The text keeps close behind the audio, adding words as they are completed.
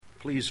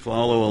Please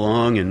follow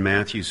along in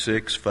Matthew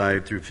 6,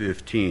 5 through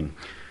 15.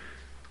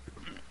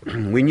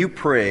 When you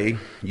pray,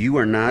 you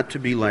are not to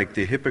be like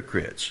the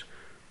hypocrites,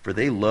 for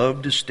they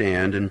love to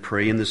stand and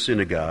pray in the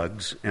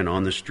synagogues and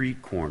on the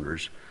street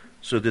corners,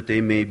 so that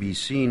they may be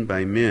seen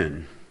by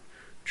men.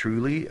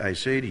 Truly, I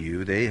say to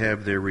you, they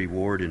have their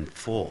reward in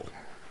full.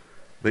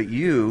 But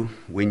you,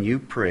 when you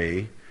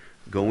pray,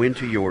 go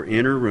into your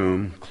inner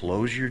room,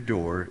 close your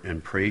door,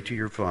 and pray to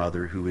your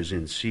Father who is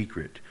in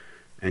secret.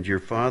 And your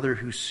Father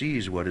who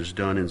sees what is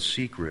done in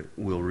secret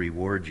will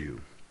reward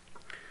you.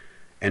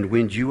 And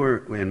when you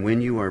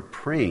are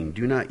praying,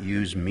 do not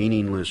use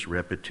meaningless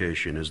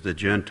repetition as the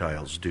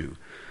Gentiles do,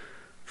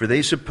 for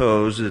they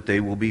suppose that they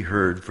will be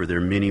heard for their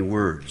many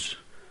words.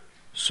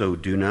 So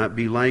do not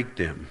be like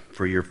them,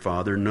 for your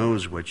Father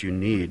knows what you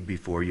need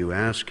before you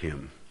ask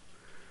him.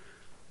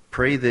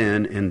 Pray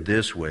then in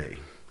this way: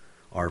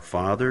 Our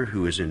Father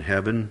who is in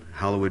heaven,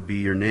 hallowed be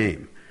your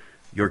name.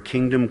 Your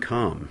kingdom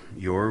come,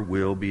 your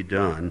will be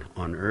done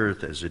on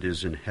earth as it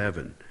is in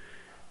heaven.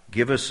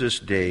 Give us this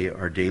day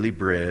our daily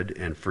bread,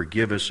 and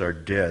forgive us our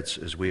debts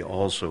as we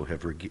also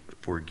have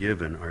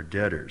forgiven our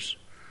debtors.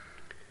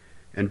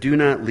 And do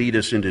not lead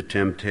us into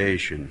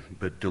temptation,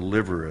 but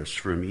deliver us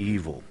from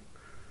evil.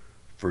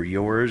 For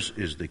yours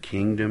is the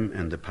kingdom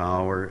and the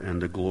power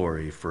and the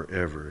glory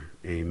forever.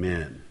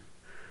 Amen.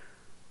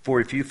 For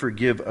if you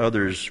forgive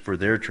others for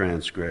their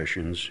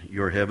transgressions,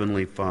 your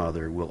heavenly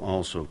Father will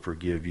also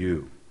forgive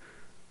you.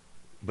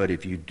 But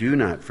if you do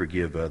not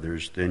forgive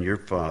others, then your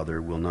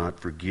Father will not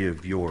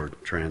forgive your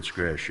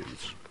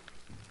transgressions.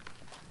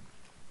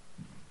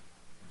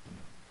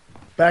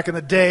 Back in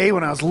the day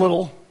when I was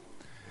little,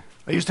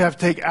 I used to have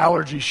to take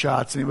allergy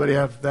shots. Anybody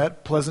have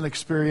that pleasant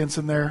experience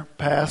in their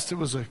past? It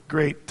was a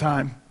great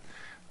time.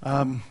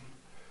 And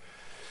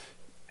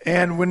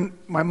when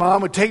my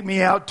mom would take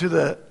me out to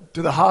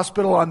the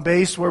hospital on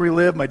base where we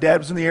lived, my dad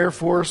was in the Air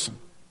Force,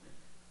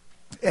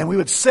 and we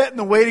would sit in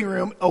the waiting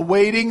room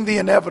awaiting the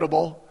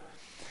inevitable.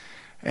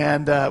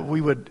 And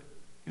we would,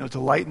 to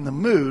lighten the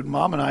mood,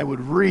 Mom and I would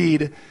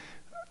read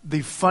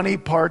the funny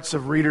parts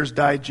of Reader's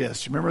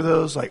Digest. You remember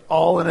those? Like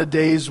All in a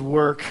Day's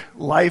Work,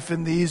 Life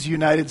in These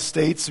United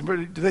States.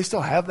 Do they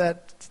still have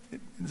that?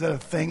 Is that a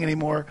thing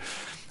anymore?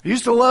 I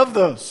used to love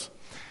those.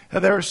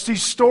 There were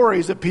these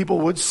stories that people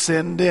would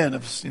send in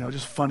of,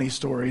 just funny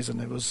stories, and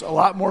it was a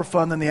lot more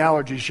fun than the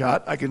allergy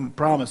shot, I can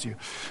promise you.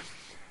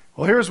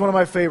 Well, here's one of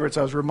my favorites.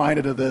 I was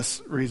reminded of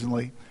this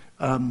recently.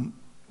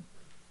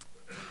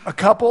 A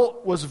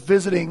couple was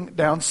visiting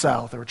down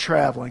south. They were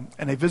traveling,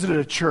 and they visited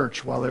a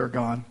church while they were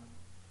gone.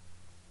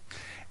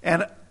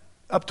 And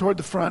up toward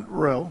the front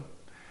row,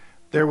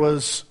 there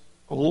was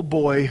a little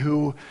boy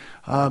who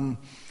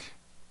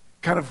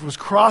kind of was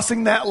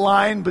crossing that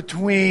line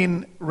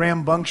between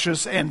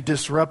rambunctious and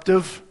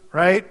disruptive,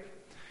 right?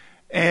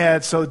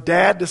 And so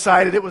Dad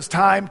decided it was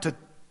time to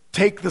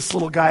take this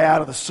little guy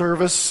out of the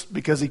service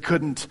because he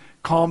couldn't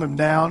calm him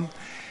down.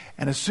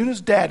 And as soon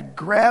as Dad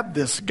grabbed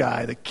this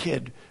guy, the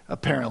kid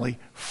apparently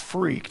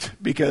freaked,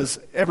 because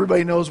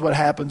everybody knows what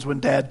happens when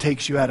Dad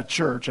takes you out of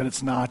church, and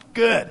it's not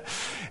good.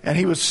 And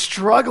he was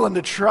struggling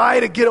to try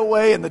to get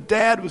away, and the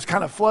dad was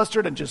kind of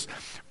flustered and just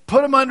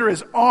put him under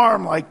his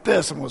arm like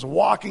this and was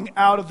walking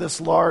out of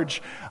this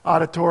large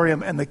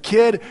auditorium. And the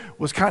kid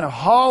was kind of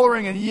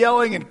hollering and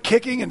yelling and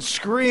kicking and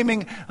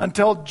screaming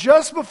until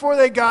just before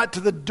they got to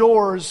the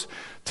doors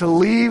to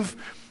leave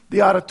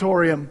the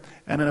auditorium.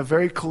 And in a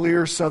very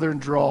clear southern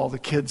drawl, the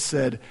kid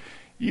said,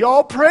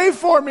 "Y'all pray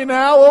for me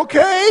now,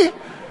 okay?"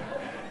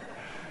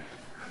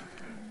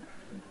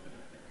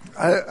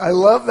 I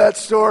love that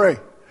story.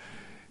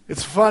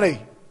 It's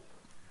funny.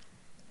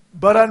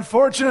 But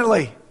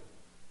unfortunately,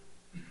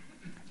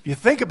 if you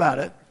think about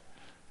it,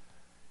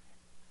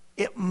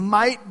 it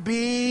might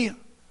be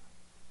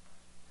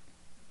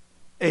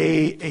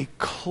a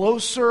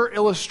closer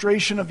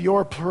illustration of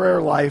your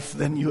prayer life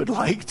than you would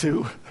like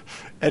to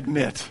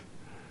admit.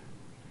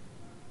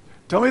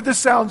 Tell me if this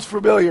sounds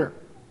familiar.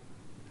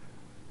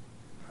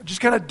 I just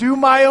kind of do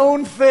my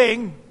own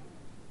thing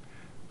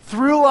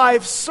through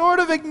life, sort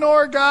of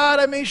ignore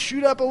God. I may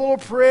shoot up a little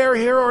prayer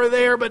here or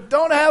there, but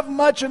don't have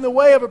much in the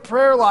way of a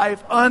prayer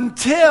life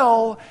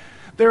until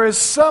there is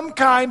some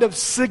kind of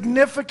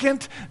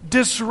significant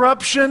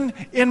disruption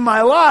in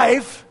my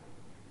life,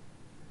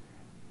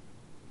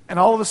 and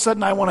all of a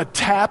sudden I want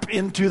to tap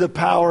into the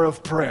power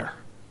of prayer.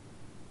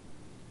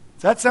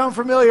 Does that sound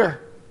familiar?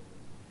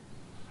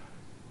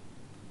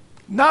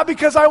 Not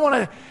because I want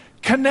to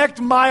connect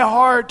my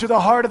heart to the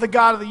heart of the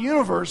God of the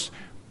universe,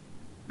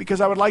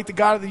 because I would like the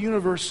God of the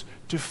universe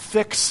to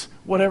fix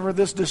whatever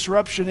this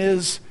disruption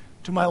is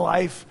to my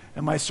life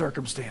and my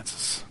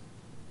circumstances.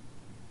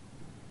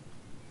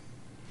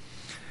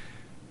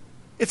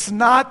 It's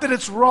not that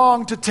it's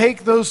wrong to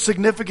take those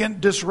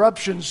significant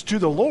disruptions to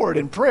the Lord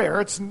in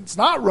prayer. It's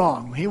not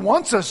wrong. He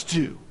wants us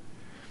to.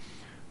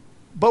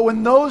 But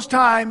when those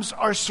times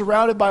are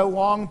surrounded by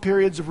long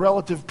periods of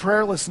relative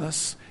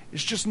prayerlessness,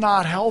 it's just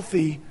not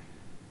healthy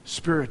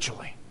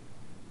spiritually.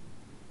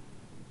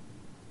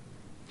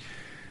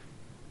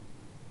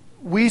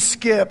 We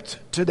skipped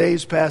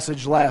today's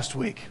passage last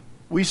week.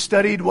 We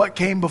studied what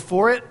came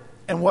before it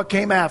and what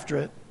came after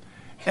it.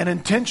 And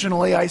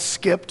intentionally, I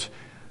skipped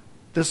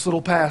this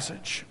little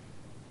passage.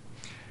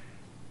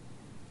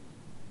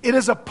 It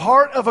is a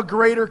part of a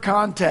greater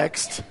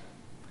context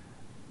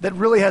that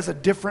really has a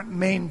different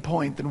main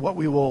point than what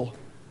we will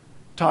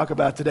talk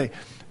about today.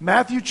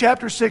 Matthew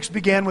chapter 6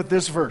 began with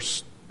this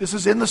verse. This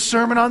is in the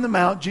Sermon on the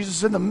Mount. Jesus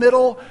is in the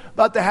middle,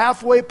 about the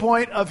halfway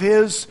point of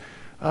his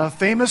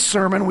famous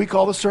sermon we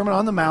call the Sermon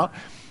on the Mount.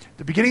 At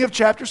the beginning of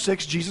chapter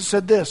 6, Jesus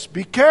said this,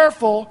 "Be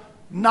careful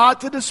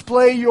not to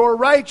display your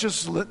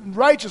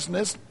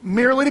righteousness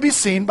merely to be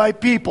seen by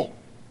people.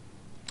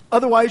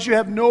 Otherwise, you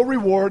have no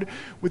reward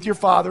with your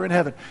Father in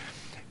heaven."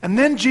 And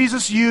then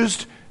Jesus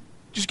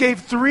just gave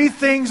three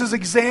things as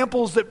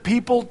examples that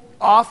people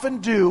often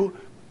do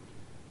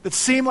that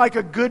seem like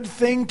a good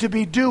thing to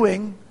be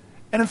doing.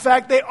 And in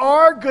fact, they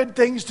are good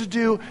things to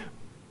do,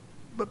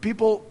 but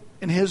people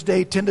in his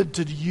day tended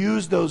to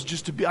use those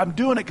just to be, I'm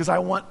doing it because I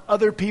want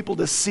other people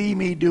to see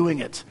me doing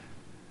it,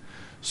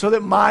 so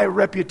that my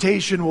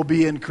reputation will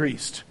be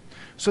increased,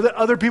 so that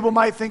other people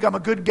might think I'm a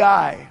good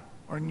guy,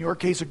 or in your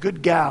case, a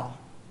good gal.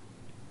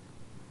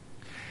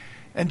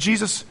 And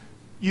Jesus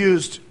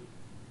used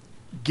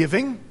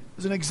giving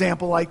as an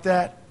example like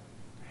that,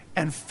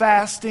 and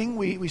fasting.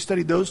 We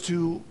studied those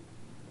two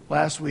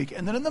last week.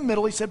 And then in the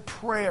middle, he said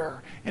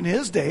prayer. In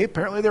his day,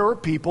 apparently there were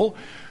people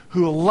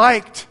who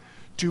liked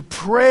to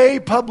pray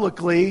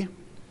publicly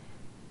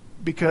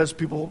because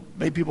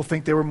made people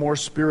think they were more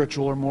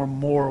spiritual or more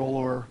moral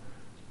or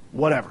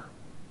whatever.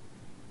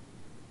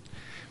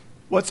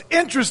 What's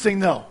interesting,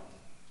 though,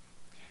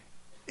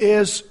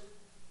 is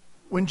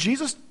when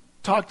Jesus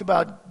talked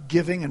about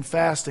giving and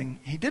fasting,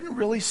 he didn't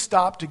really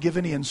stop to give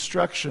any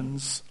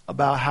instructions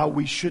about how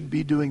we should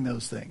be doing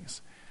those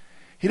things.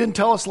 He didn't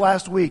tell us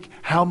last week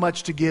how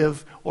much to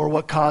give or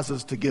what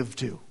causes to give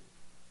to,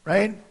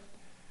 right?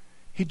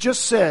 He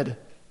just said,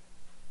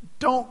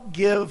 don't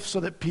give so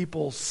that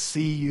people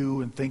see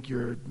you and think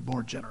you're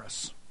more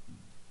generous.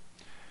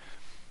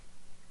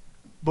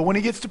 But when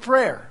he gets to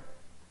prayer,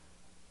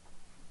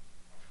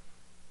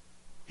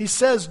 he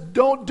says,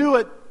 don't do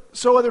it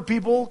so other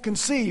people can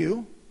see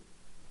you.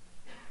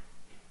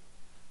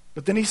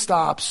 But then he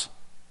stops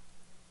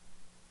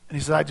and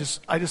he said,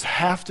 I just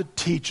have to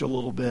teach a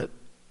little bit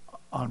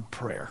on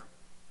prayer.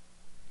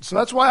 So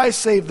that's why I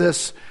saved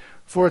this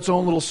for its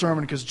own little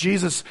sermon, because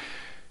Jesus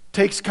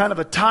takes kind of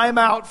a time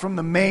out from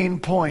the main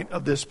point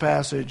of this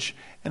passage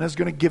and is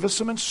going to give us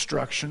some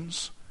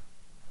instructions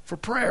for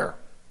prayer.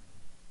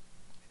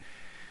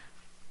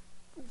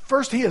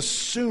 First, he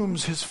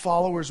assumes his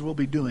followers will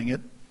be doing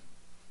it,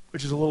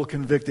 which is a little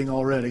convicting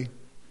already.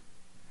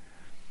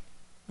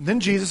 And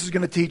then Jesus is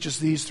going to teach us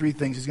these three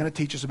things. He's going to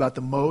teach us about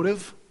the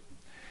motive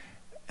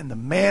and the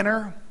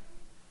manner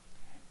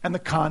and the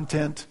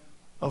content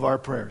of our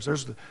prayers.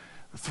 There's the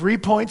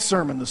 3-point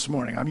sermon this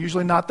morning. I'm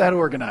usually not that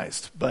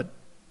organized, but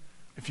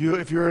if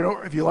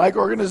you like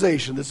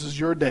organization, this is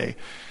your day.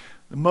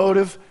 The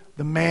motive,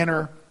 the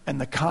manner, and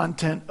the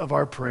content of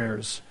our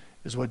prayers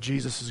is what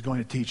Jesus is going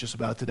to teach us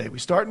about today. We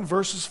start in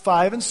verses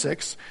 5 and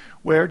 6,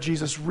 where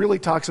Jesus really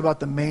talks about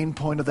the main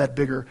point of that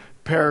bigger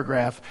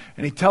paragraph.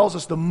 And he tells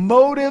us the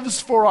motives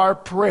for our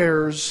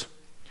prayers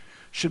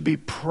should be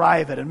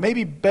private. And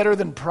maybe better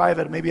than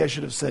private, maybe I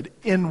should have said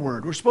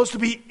inward. We're supposed to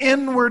be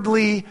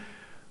inwardly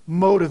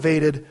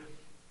motivated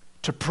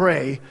to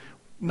pray,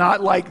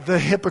 not like the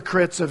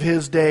hypocrites of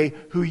his day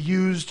who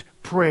used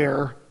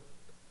prayer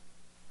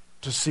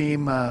to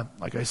seem,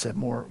 like I said,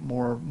 more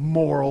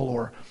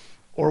moral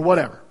or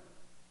whatever.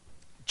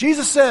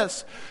 Jesus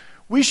says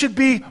we should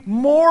be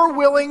more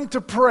willing to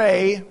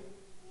pray,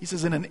 he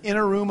says, in an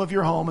inner room of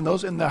your home, and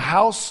those in the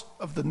house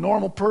of the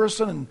normal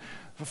person in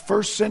the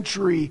first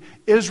century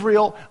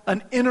Israel,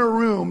 an inner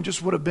room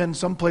just would have been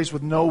someplace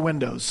with no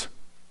windows.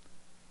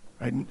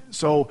 Right?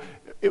 So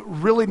it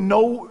really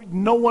no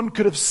one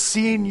could have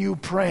seen you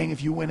praying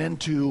if you went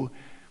into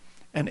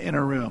an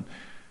inner room.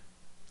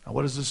 Now,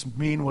 what does this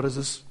mean? What does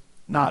this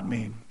not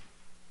mean?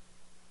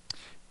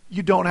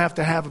 You don't have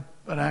to have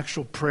an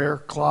actual prayer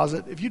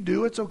closet. If you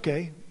do, it's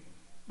okay.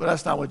 But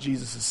that's not what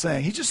Jesus is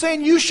saying. He's just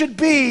saying you should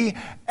be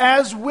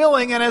as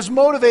willing and as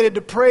motivated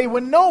to pray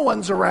when no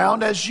one's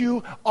around as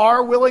you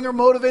are willing or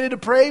motivated to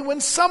pray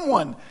when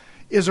someone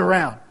is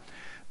around.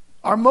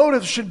 Our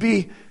motives should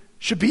be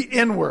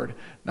inward.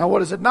 Now, what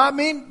does it not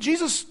mean?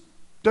 Jesus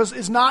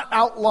is not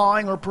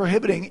outlawing or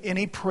prohibiting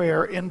any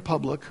prayer in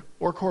public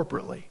or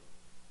corporately.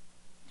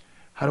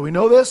 How do we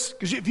know this?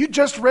 Because if you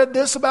just read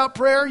this about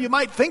prayer, you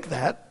might think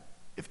that.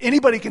 If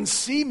anybody can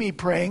see me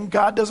praying,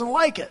 God doesn't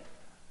like it.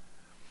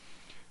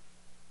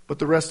 But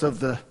the rest of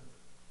the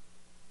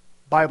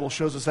Bible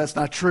shows us that's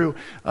not true.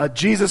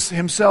 Jesus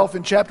himself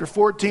in chapter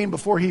 14,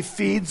 before he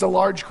feeds a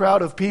large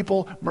crowd of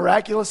people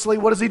miraculously,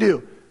 what does he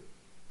do?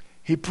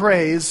 He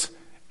prays,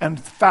 and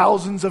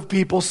thousands of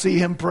people see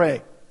him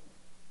pray.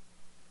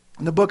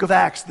 In the book of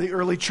Acts, the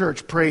early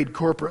church prayed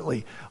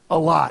corporately a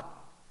lot.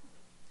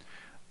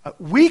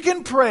 We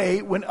can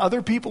pray when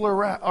other people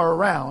are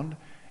around,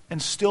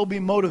 and still be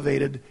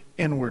motivated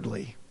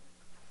inwardly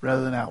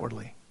rather than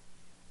outwardly.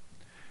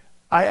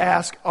 I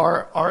ask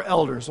our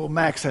elders,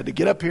 Max had to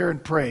get up here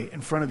and pray in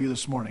front of you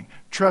this morning.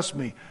 Trust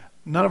me,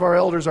 none of our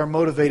elders are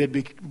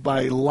motivated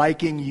by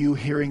liking you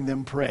hearing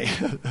them pray.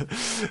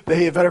 As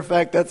a matter of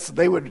fact,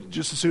 they would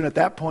just assume at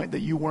that point that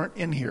you weren't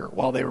in here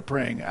while they were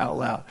praying out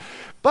loud.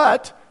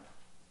 But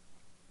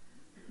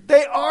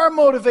they are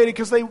motivated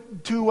because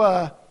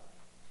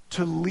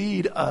to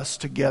lead us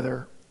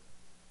together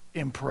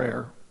in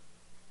prayer.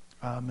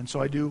 And so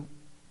I do,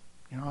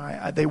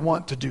 they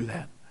want to do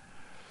that.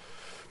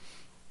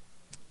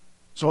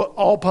 So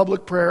all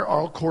public prayer,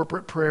 all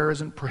corporate prayer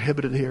isn't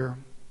prohibited here.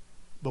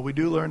 But we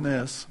do learn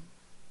this.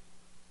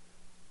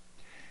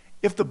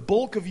 If the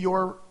bulk of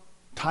your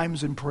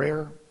times in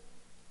prayer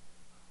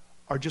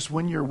are just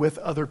when you're with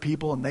other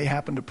people and they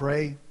happen to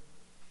pray,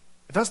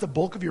 if that's the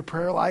bulk of your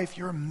prayer life,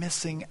 you're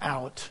missing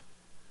out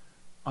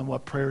on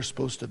what prayer is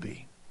supposed to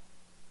be.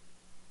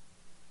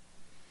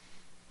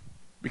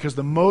 Because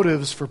the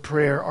motives for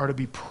prayer are to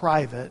be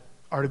private,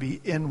 are to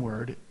be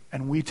inward,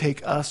 and we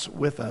take us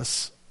with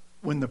us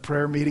when the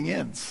prayer meeting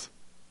ends.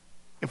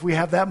 If we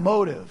have that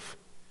motive,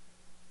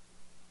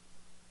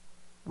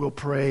 we'll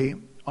pray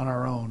on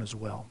our own as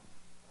well.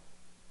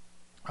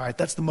 All right,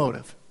 that's the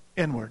motive,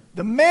 inward.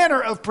 The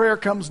manner of prayer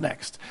comes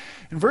next.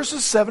 In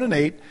verses 7 and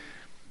 8,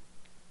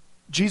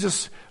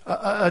 Jesus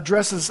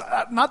addresses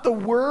not the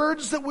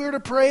words that we're to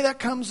pray, that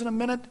comes in a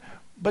minute,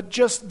 but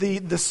just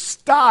the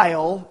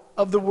style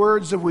of the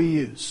words that we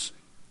use.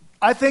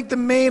 I think the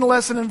main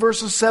lesson in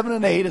verses 7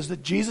 and 8 is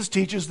that Jesus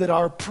teaches that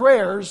our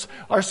prayers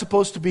are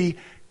supposed to be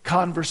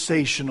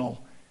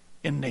conversational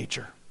in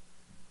nature.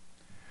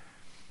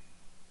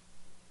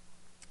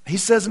 He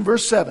says in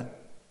verse 7,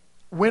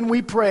 when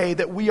we pray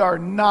that we are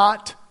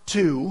not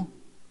to,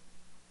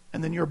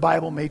 and then your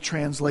Bible may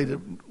translate it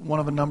one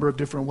of a number of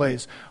different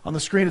ways. On the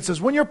screen it says,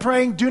 when you're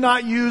praying, do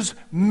not use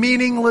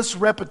meaningless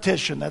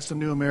repetition. That's the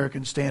New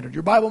American Standard.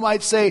 Your Bible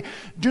might say,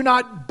 do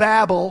not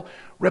babble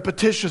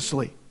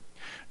repetitiously.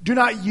 Do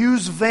not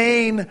use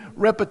vain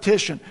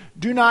repetition.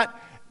 Do not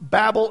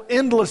babble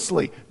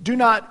endlessly. Do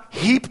not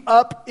heap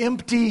up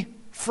empty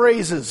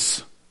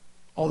phrases.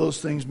 All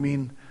those things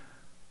mean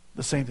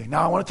the same thing.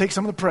 Now I want to take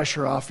some of the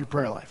pressure off your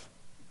prayer life.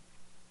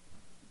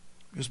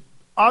 Because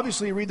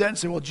obviously you read that and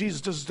say, well,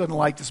 Jesus just doesn't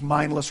like this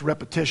mindless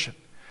repetition.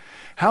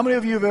 How many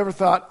of you have ever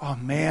thought, oh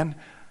man,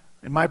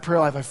 in my prayer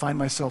life I find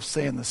myself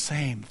saying the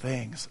same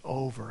things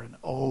over and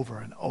over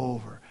and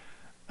over.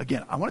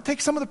 Again, I want to take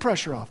some of the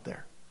pressure off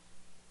there.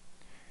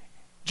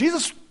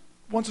 Jesus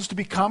wants us to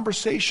be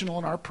conversational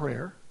in our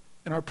prayer,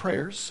 in our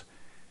prayers,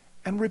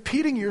 and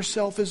repeating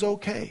yourself is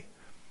okay.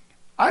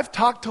 I've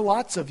talked to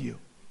lots of you.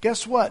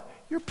 Guess what?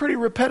 You're pretty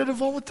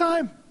repetitive all the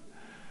time.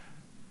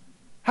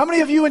 How many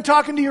of you in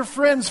talking to your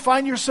friends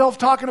find yourself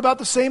talking about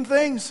the same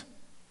things?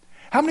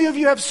 How many of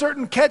you have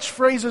certain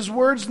catchphrases,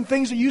 words, and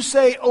things that you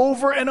say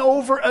over and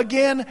over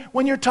again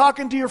when you're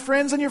talking to your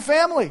friends and your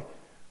family?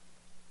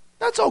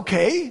 That's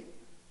okay.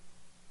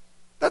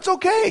 That's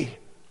okay.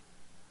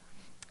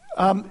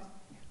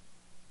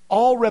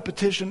 All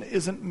repetition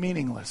isn't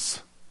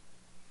meaningless.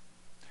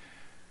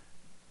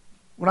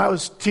 When I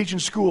was teaching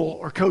school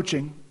or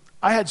coaching,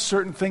 I had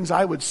certain things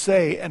I would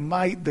say, and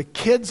the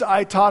kids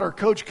I taught or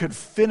coached could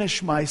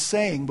finish my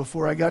saying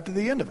before I got to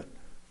the end of it.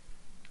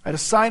 I had a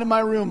sign in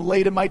my room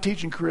late in my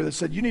teaching career that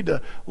said, you need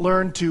to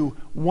learn to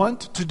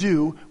want to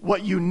do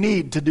what you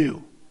need to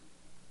do.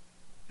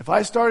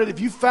 If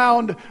you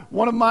found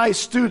one of my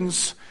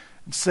students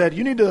and said,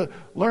 you need to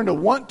learn to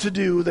want to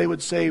do, they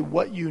would say,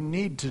 what you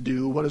need to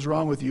do, what is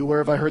wrong with you? Where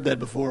have I heard that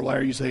before? Why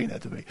are you saying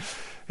that to me?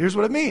 Here's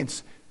what it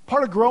means.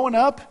 Part of growing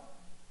up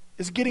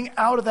is getting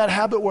out of that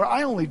habit where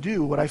I only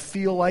do what I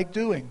feel like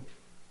doing.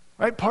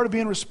 Right? Part of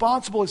being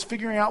responsible is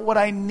figuring out what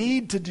I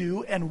need to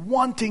do and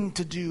wanting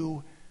to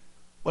do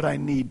what I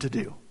need to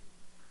do.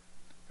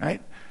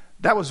 Right?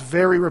 That was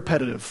very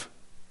repetitive.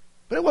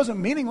 But it wasn't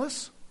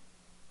meaningless.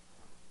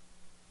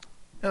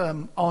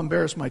 I'll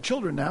embarrass my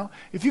children now.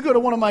 If you go to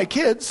one of my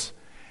kids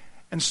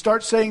and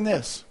start saying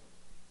this,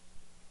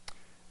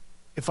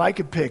 if I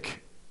could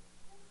pick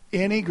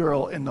any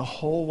girl in the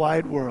whole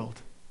wide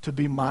world to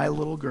be my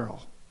little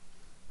girl,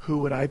 who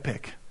would I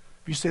pick?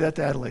 If you say that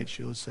to Adelaide,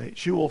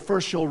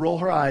 she'll roll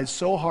her eyes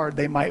so hard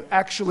they might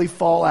actually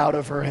fall out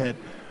of her head.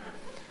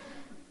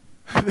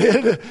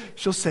 Then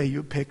she'll say,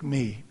 you pick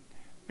me.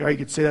 Or you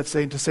could say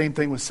the same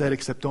thing was said,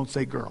 except don't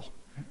say girl.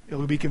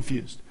 It'll be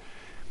confused.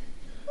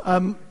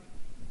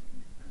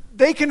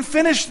 They can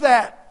finish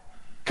that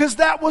because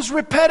that was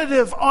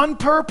repetitive on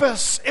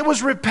purpose. It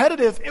was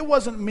repetitive. It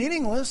wasn't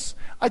meaningless.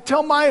 I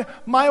tell my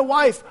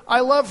wife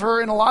I love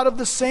her in a lot of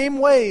the same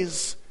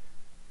ways.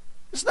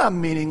 It's not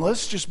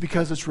meaningless just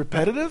because it's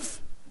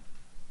repetitive.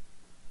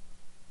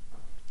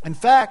 In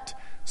fact,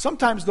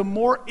 sometimes the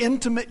more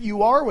intimate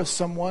you are with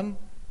someone,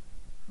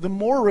 the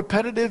more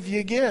repetitive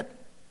you get.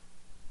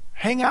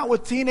 Hang out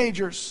with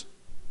teenagers.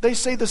 They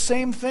say the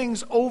same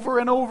things over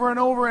and over and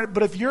over.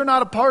 But if you're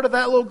not a part of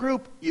that little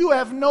group, you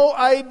have no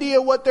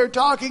idea what they're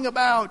talking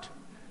about.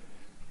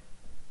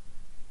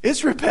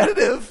 It's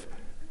repetitive,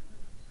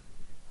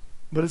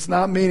 but it's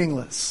not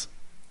meaningless.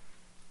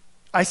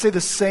 I say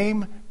the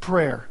same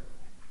prayer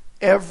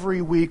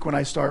every week when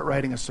I start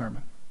writing a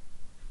sermon.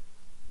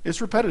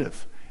 It's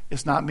repetitive.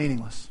 It's not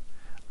meaningless.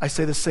 I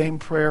say the same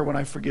prayer when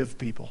I forgive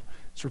people.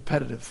 It's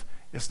repetitive.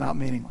 It's not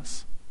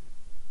meaningless.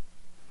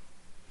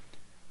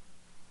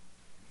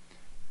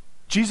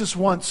 Jesus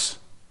wants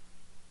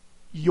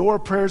your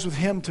prayers with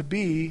him to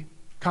be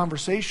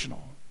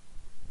conversational.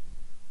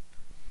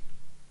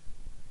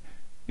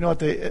 You know,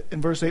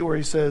 in verse 8 where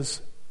he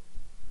says,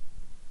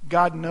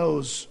 God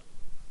knows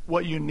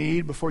what you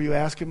need before you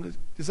ask him.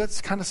 Does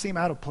that kind of seem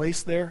out of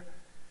place there?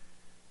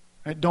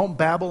 Right? Don't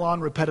babble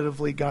on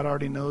repetitively. God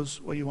already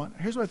knows what you want.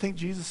 Here's what I think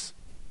Jesus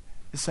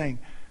is saying.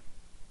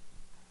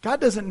 God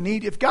doesn't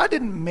need, if God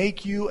didn't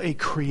make you a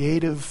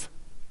creative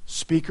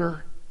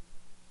speaker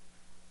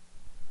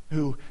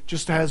who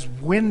just has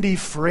windy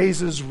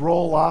phrases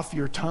roll off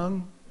your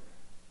tongue,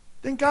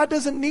 then God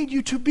doesn't need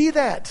you to be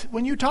that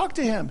when you talk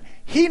to him.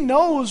 He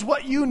knows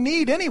what you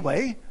need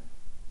anyway.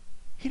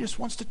 He just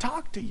wants to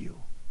talk to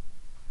you.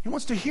 He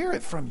wants to hear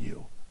it from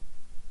you.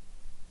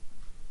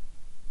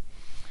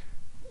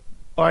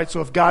 All right,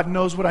 so if God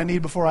knows what I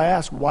need before I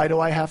ask, why do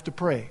I have to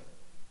pray?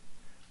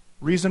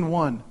 Reason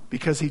 1,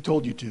 because he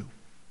told you to.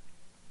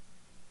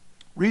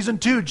 Reason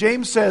 2,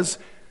 James says,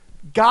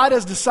 God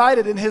has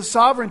decided in his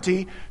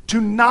sovereignty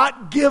to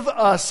not give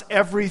us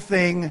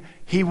everything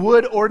he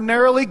would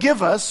ordinarily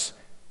give us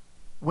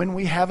when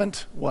we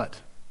haven't what?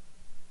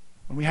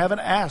 When we haven't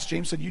asked.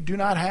 James said, you do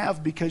not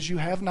have because you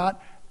have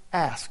not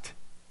asked.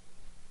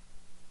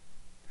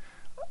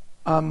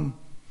 And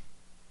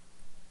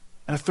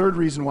a third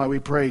reason why we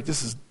pray,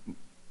 this is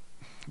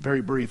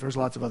very brief, there's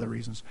lots of other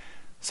reasons.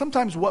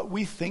 Sometimes what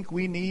we think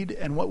we need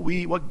and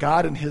what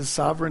God in his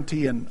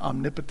sovereignty and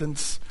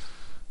omnipotence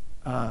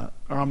or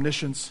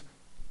omniscience,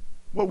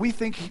 what we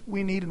think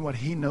we need and what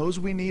he knows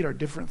we need are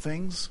different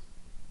things.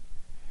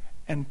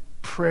 And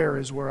prayer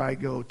is where I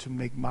go to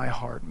make my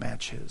heart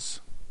match his.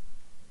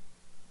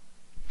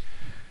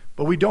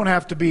 But we don't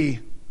have to be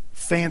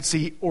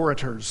fancy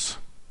orators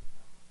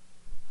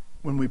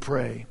when we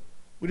pray.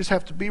 We just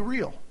have to be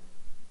real.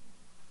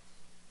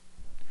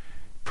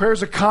 Prayer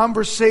is a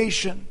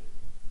conversation.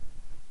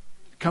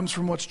 It comes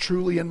from what's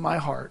truly in my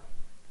heart.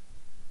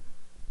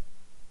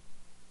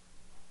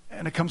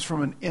 And it comes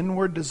from an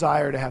inward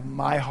desire to have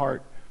my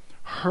heart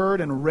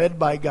heard and read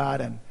by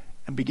God and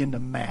begin to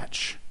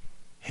match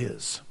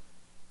his.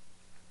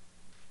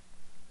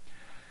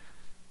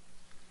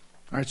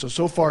 All right,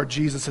 so far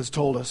Jesus has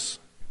told us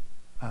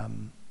that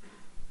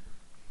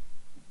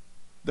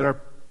our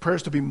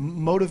prayers to be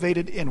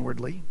motivated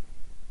inwardly.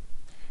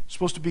 It's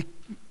supposed to be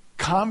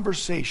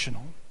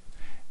conversational.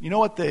 You know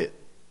what the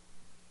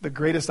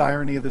greatest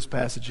irony of this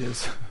passage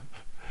is?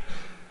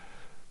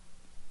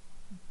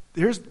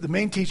 Here's the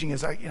main teaching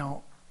is,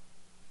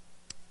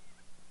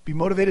 be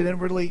motivated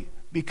inwardly,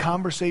 be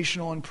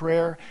conversational in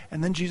prayer.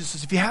 And then Jesus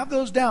says, if you have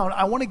those down,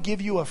 I want to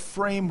give you a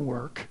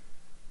framework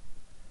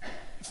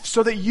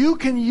so that you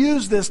can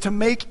use this to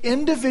make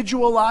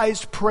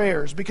individualized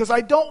prayers. Because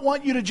I don't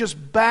want you to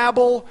just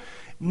babble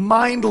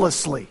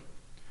mindlessly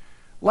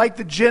like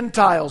the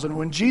Gentiles. And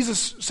when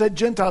Jesus said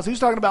Gentiles, he was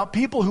talking about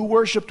people who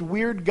worshiped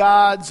weird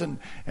gods and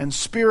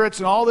spirits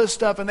and all this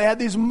stuff. And they had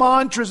these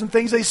mantras and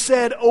things they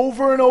said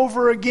over and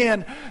over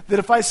again that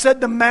if I said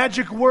the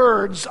magic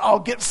words, I'll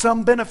get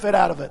some benefit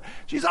out of it.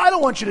 Jesus, I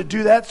don't want you to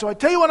do that. So I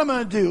tell you what I'm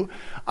going to do.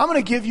 I'm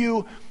going to give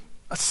you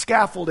a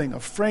scaffolding, a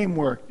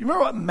framework. You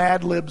remember what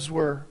Mad Libs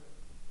were?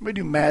 We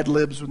do Mad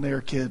Libs when they were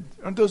a kid.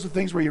 Aren't those the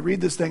things where you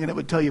read this thing and it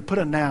would tell you, put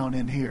a noun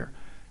in here?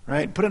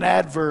 Right? Put an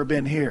adverb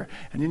in here.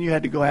 And then you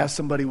had to go ask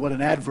somebody what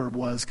an adverb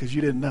was because you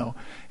didn't know.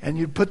 And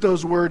you'd put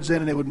those words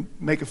in and it would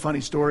make a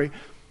funny story.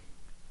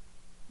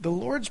 The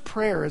Lord's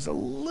Prayer is a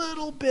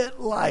little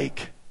bit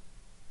like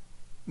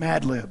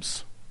Mad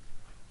Libs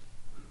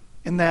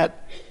in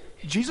that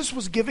Jesus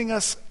was giving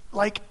us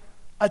like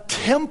a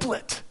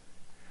template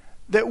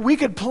that we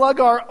could plug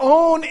our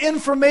own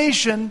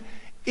information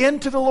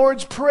into the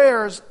Lord's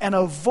prayers and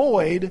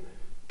avoid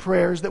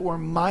prayers that were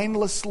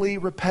mindlessly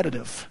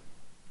repetitive.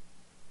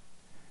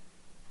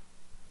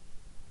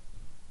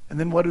 And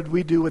then what did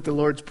we do with the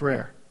Lord's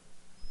Prayer?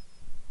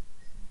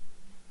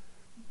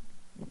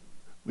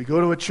 We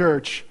go to a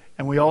church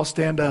and we all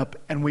stand up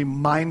and we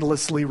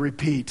mindlessly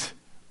repeat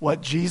what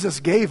Jesus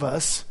gave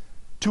us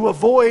to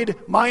avoid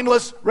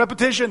mindless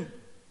repetition.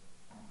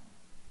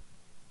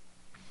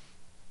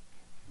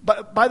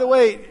 But by the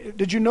way,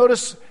 did you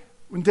notice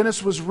when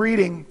Dennis was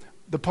reading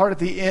the part at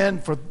the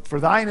end, for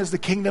thine is the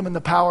kingdom and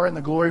the power and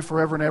the glory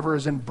forever and ever,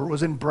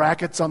 was in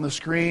brackets on the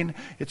screen?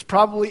 It's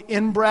probably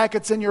in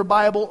brackets in your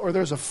Bible, or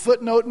there's a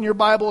footnote in your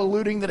Bible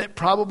alluding that it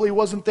probably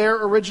wasn't there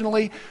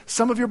originally.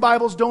 Some of your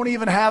Bibles don't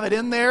even have it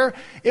in there.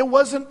 It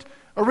wasn't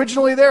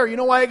originally there. You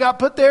know why it got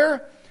put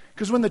there?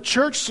 Because when the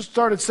church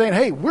started saying,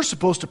 hey, we're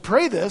supposed to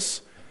pray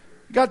this,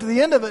 it got to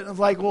the end of it and it was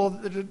like,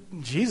 well,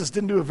 Jesus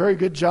didn't do a very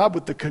good job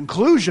with the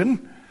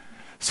conclusion,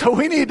 so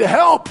we need to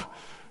help.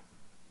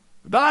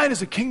 Thine is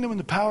the kingdom and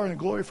the power and the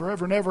glory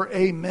forever and ever.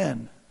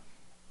 Amen.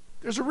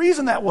 There's a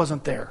reason that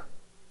wasn't there.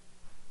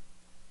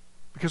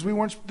 Because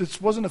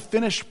this wasn't a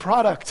finished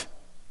product.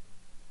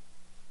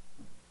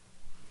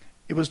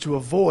 It was to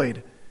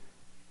avoid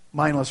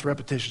mindless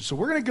repetition. So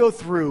we're going to go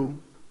through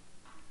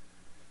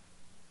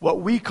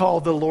what we call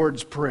the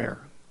Lord's Prayer,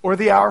 or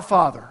the Our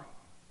Father,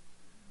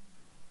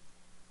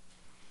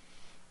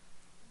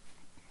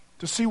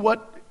 to see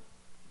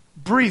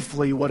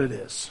briefly what it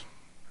is.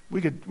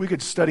 We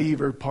could study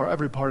every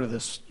part of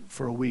this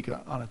for a week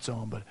on its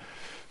own, but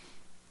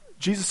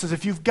Jesus says,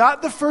 if you've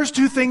got the first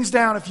two things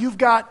down, if you've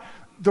got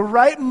the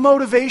right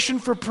motivation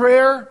for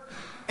prayer,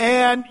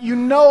 and you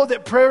know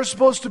that prayer is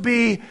supposed to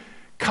be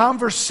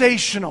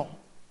conversational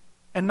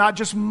and not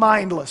just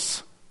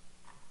mindless,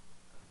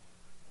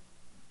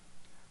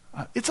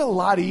 it's a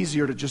lot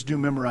easier to just do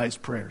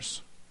memorized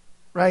prayers,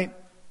 right?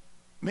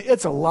 I mean,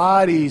 it's a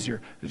lot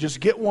easier to just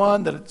get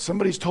one that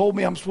somebody's told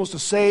me I'm supposed to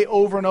say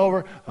over and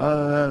over.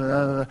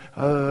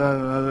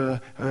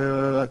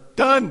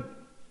 Done.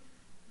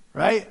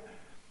 Right?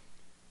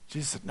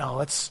 Jesus said,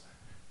 no,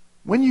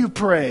 when you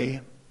pray,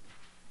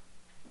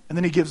 and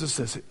then he gives us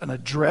this, an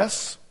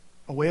address,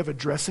 a way of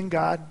addressing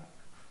God,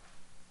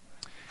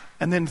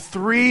 and then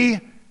 3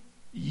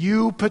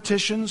 you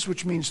petitions,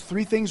 which means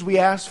 3 things we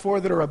ask for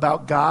that are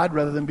about God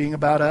rather than being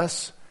about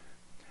us.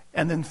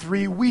 And then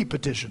 3 we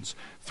petitions,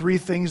 3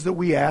 things that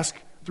we ask,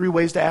 3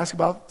 ways to ask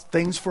about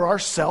things for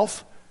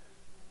ourselves.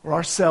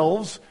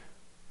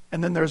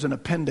 And then there's an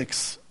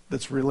appendix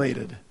that's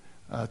related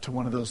to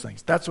one of those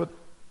things. That's what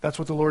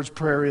the Lord's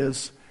Prayer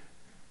is.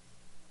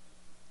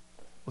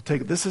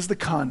 This is the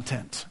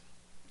content.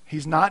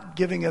 He's not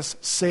giving us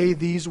say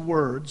these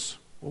words.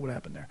 What would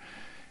happen there?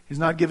 He's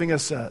not giving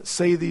us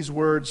say these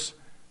words.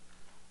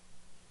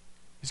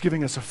 He's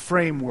giving us a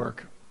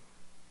framework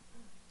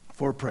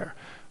for prayer.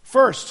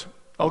 First,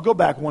 go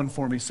back one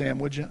for me, Sam,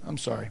 would you? I'm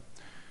sorry.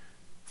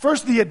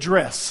 First, the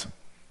address.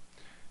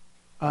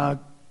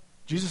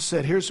 Jesus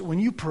said, when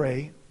you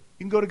pray, you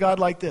can go to God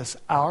like this,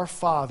 Our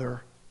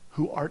Father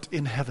who art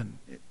in heaven,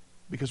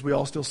 because we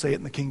all still say it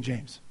in the King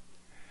James.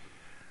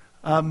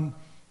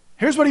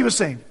 Here's what he was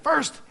saying.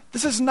 First,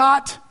 this is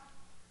not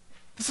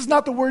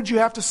the words you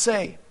have to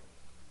say.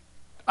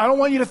 I don't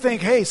want you to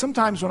think, hey,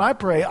 sometimes when I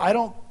pray, I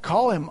don't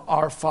call him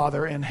our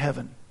Father in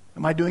heaven.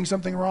 Am I doing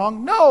something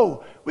wrong?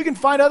 No. We can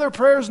find other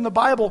prayers in the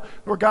Bible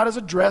where God is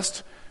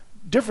addressed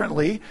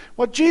differently.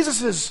 What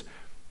Jesus is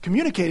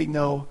communicating,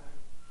 though,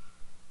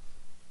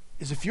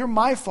 is if you're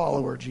my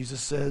follower,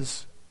 Jesus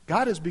says,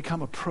 God has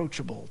become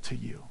approachable to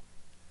you.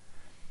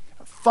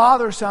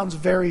 Father sounds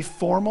very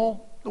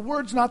formal. The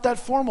word's not that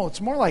formal.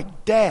 It's more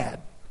like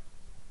dad.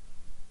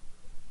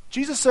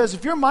 Jesus says,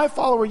 if you're my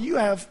follower,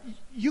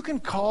 you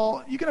can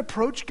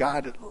approach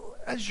God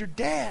as your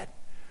dad.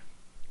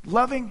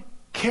 Loving,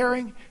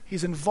 caring,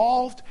 he's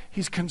involved,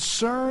 he's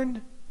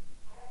concerned.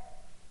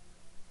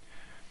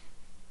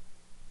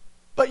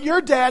 But your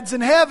dad's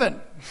in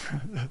heaven.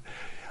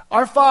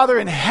 Our Father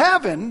in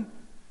heaven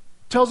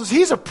tells us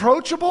he's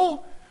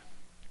approachable,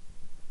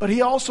 but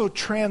he also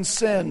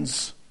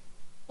transcends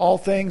all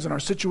things and our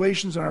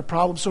situations and our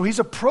problems. So he's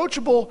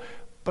approachable,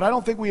 but I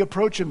don't think we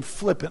approach him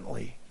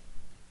flippantly,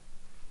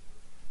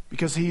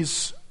 because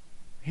he's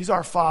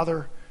our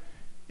Father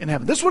in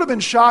heaven. This would have been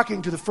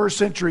shocking to the first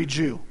century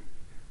Jew.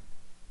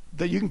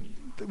 That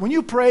when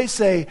you pray,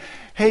 say,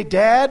 hey,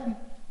 Dad,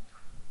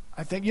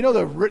 I think,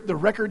 the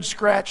record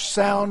scratch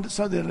sound,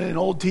 something in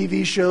old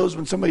TV shows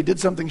when somebody did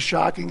something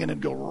shocking and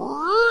it'd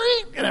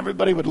go, and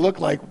everybody would look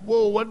like,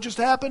 whoa, what just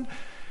happened?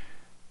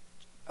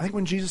 I think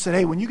when Jesus said,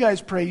 hey, when you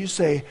guys pray, you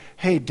say,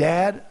 hey,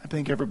 Dad, I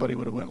think everybody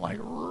would have went like,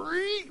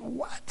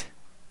 what?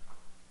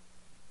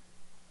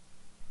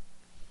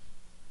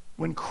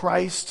 When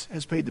Christ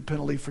has paid the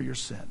penalty for your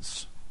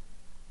sins,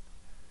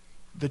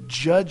 the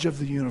judge of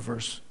the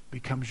universe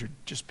becomes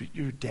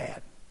your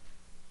dad.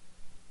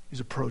 He's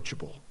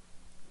approachable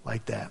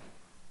like that.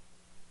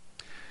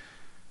 All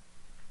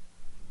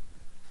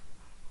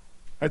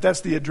right,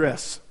 that's the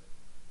address.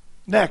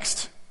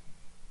 Next,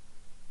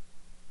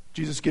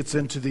 Jesus gets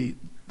into the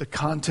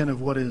content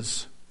of what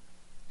is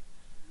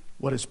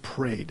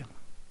prayed.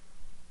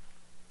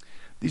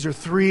 These are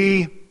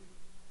 3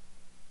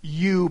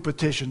 you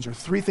petitions, or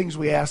 3 things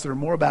we ask that are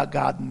more about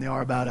God than they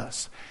are about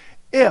us.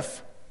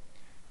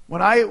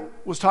 When I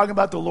was talking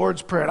about the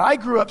Lord's Prayer, and I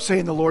grew up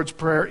saying the Lord's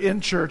Prayer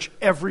in church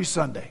every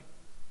Sunday.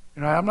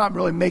 I'm not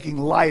really making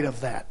light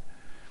of that.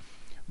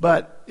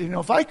 But, when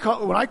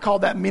I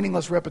called that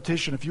meaningless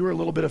repetition, if you were a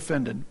little bit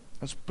offended,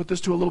 let's put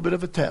this to a little bit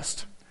of a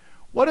test.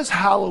 What does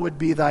hallowed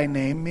be thy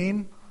name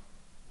mean?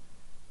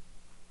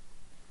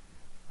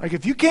 Like,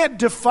 if you can't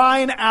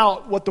define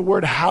out what the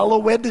word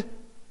hallowed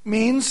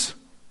means,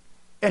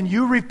 and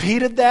you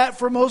repeated that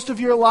for most of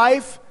your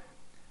life,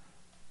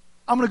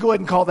 I'm going to go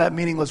ahead and call that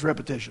meaningless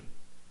repetition.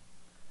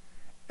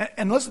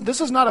 And listen,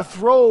 this is not a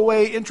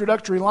throwaway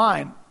introductory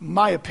line.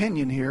 My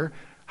opinion here,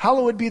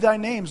 hallowed be thy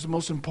name is the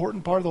most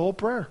important part of the whole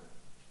prayer.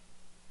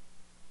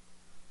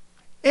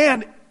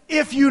 And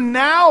if you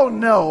now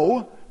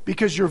know,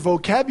 because your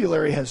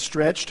vocabulary has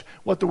stretched,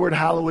 what the word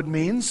hallowed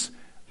means,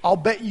 I'll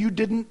bet you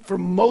didn't for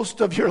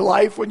most of your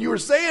life when you were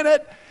saying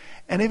it.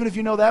 And even if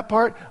you know that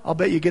part, I'll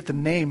bet you get the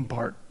name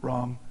part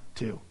wrong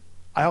too.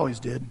 I always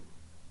did.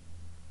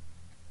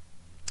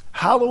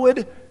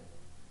 Hallowed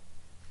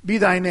be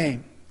thy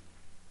name.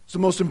 It's the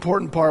most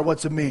important part.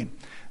 What's it mean?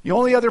 The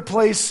only other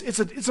place, it's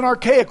an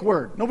archaic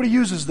word. Nobody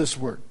uses this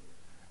word.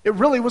 It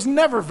really was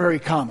never very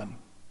common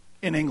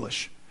in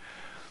English.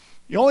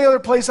 The only other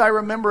place I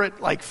remember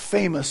it like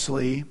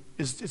famously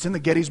is it's in the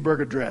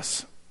Gettysburg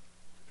Address.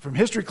 From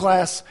history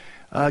class,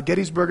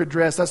 Gettysburg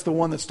Address, that's the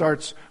one that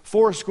starts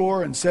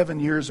 77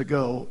 years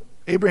ago.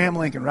 Abraham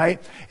Lincoln,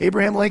 right?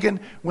 Abraham Lincoln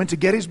went to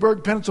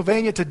Gettysburg,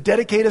 Pennsylvania to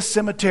dedicate a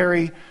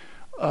cemetery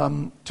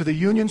to the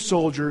Union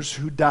soldiers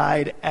who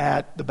died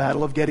at the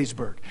Battle of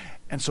Gettysburg.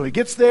 And so he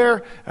gets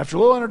there, after a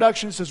little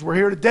introduction, he says, we're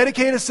here to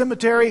dedicate a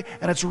cemetery,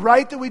 and it's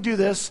right that we do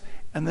this.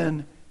 And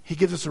then he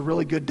gives us a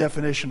really good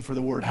definition for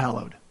the word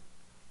hallowed.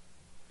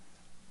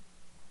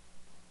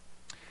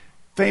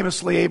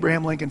 Famously,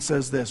 Abraham Lincoln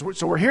says this.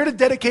 So we're here to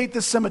dedicate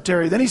this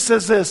cemetery. Then he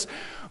says this,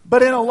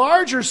 but in a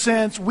larger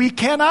sense, we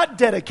cannot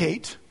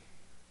dedicate,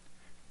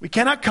 we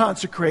cannot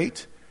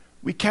consecrate,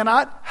 we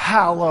cannot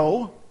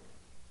hallow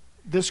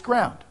this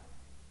ground.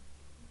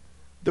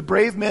 The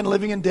brave men,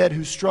 living and dead,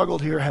 who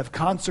struggled here have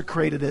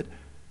consecrated it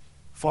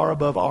far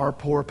above our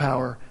poor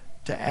power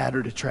to add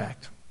or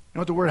detract. You know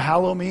what the word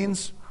hallow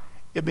means?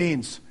 It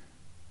means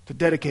to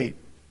dedicate,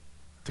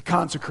 to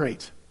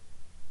consecrate,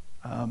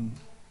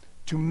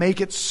 to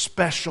make it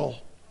special,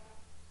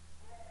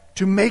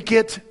 to make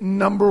it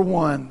number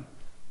one.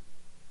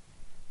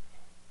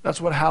 That's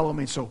what hallow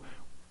means. So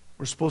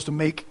we're supposed to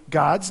make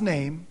God's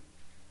name,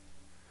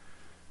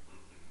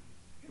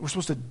 we're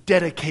supposed to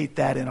dedicate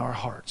that in our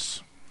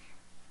hearts.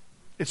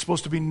 It's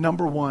supposed to be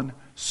number one,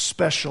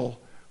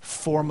 special,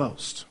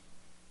 foremost.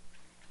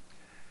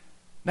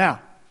 Now,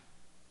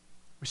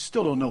 we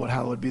still don't know what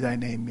hallowed be thy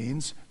name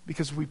means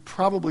because we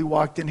probably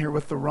walked in here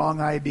with the wrong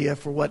idea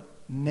for what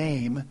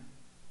name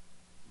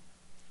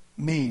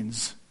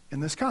means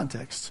in this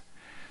context.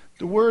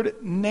 The word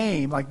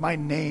name, like my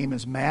name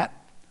is Matt,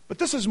 but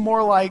this is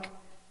more like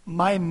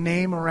my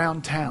name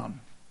around town.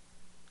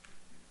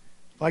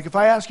 Like if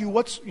I ask you,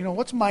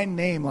 what's my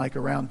name like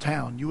around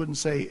town? You wouldn't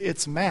say,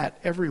 it's Matt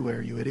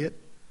everywhere, you idiot.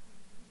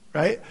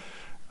 Right?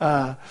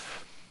 The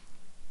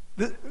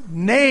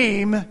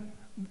name,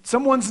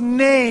 someone's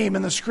name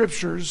in the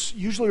scriptures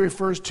usually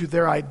refers to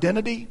their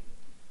identity,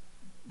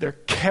 their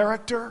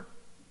character,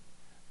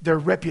 their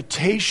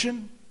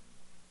reputation.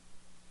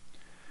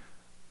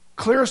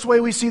 Clearest way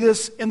we see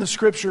this in the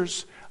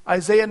scriptures,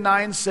 Isaiah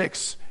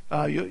 9:6.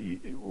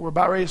 We're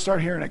about ready to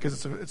start hearing it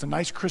because it's a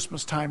nice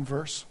Christmas time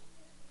verse.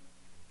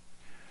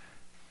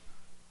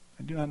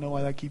 I do not know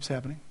why that keeps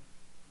happening.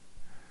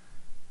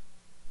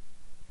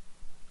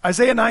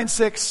 Isaiah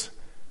 9:6,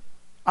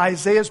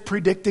 Isaiah's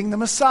predicting the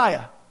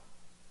Messiah.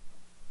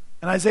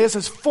 And Isaiah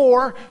says,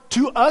 for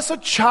to us a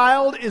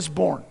child is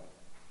born.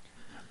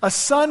 A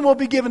son will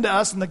be given to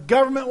us, and the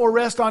government will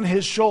rest on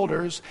his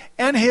shoulders,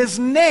 and his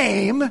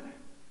name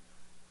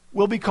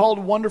will be called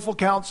Wonderful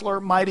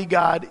Counselor, Mighty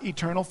God,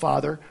 Eternal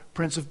Father,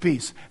 Prince of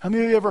Peace. How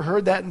many of you ever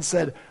heard that and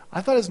said,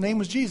 I thought his name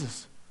was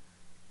Jesus?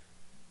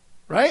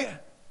 Right?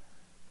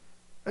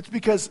 That's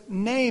because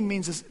name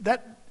means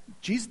that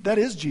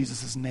is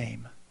Jesus'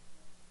 name.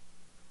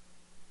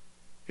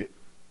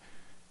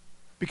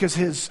 Because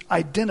his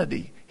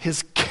identity,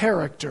 his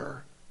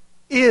character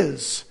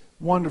is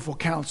Wonderful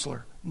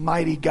Counselor,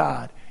 Mighty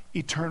God,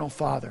 Eternal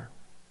Father,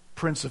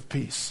 Prince of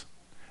Peace.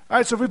 All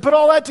right, so if we put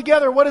all that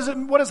together, what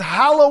does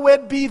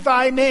hallowed be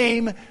thy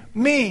name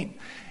mean?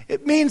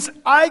 It means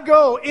I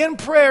go in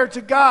prayer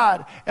to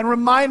God and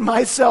remind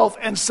myself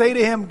and say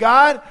to him,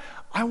 God,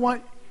 I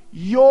want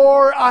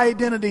your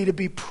identity to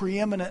be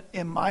preeminent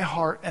in my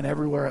heart and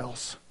everywhere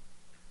else.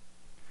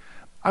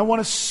 I want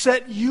to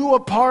set you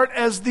apart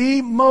as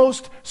the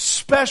most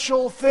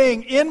special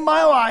thing in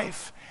my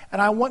life,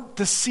 and I want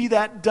to see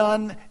that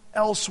done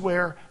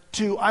elsewhere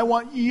too. I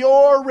want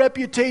your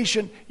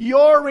reputation,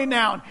 your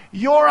renown,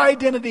 your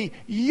identity,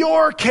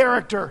 your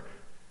character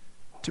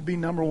to be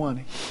number one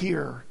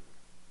here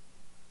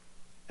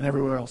and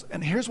everywhere else.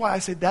 And here's why I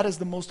say that is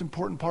the most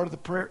important part of the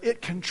prayer.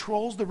 It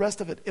controls the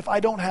rest of it. If I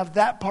don't have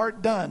that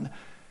part done,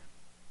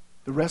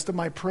 the rest of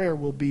my prayer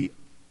will be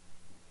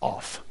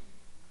off.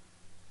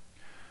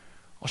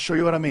 I'll show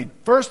you what I mean.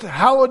 First,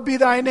 hallowed be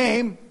thy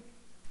name.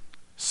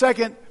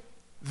 Second,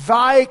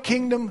 thy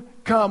kingdom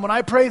come. When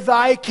I pray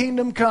thy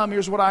kingdom come,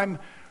 here's what I'm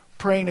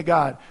praying to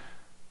God.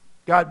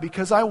 God,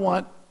 because I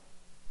want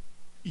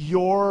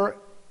your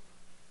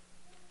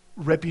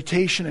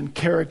reputation and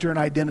character and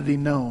identity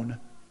known,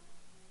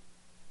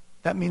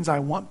 that means I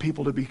want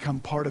people to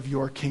become part of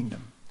your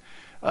kingdom.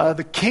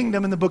 The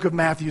kingdom in the book of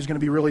Matthew is going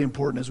to be really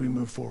important as we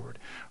move forward.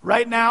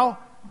 Right now,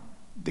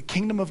 the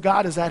kingdom of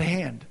God is at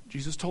hand.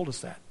 Jesus told us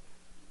that.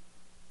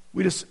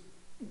 We just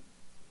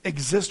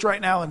exist right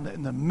now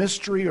in the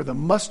mystery or the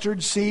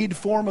mustard seed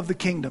form of the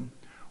kingdom,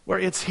 where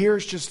it's here,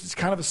 it's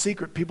kind of a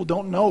secret. People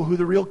don't know who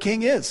the real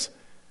king is.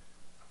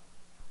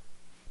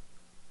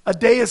 A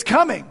day is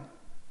coming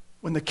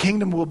when the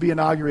kingdom will be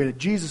inaugurated.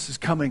 Jesus is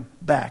coming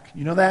back.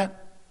 You know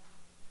that?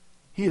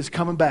 He is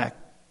coming back.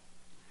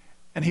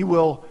 And he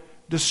will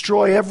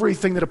destroy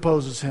everything that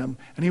opposes him.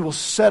 And he will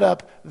set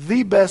up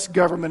the best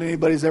government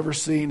anybody's ever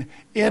seen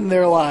in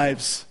their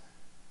lives.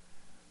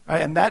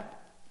 Right? And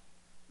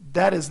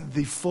that is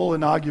the full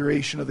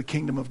inauguration of the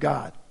kingdom of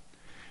God.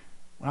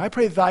 When I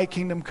pray, thy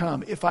kingdom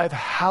come, if I've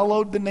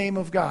hallowed the name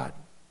of God,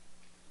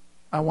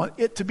 I want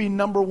it to be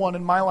number one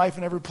in my life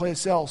and every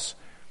place else.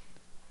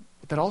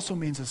 What that also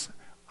means is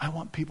I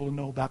want people to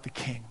know about the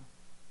King.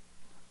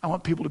 I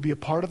want people to be a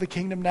part of the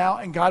kingdom now.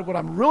 And God, what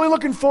I'm really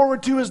looking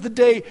forward to is the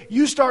day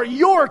you start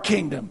your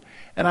kingdom.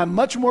 And I'm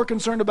much more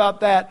concerned about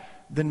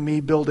that than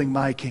me building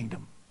my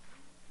kingdom.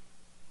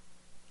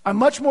 I'm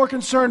much more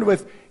concerned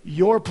with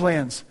your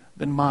plans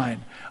than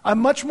mine. I'm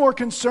much more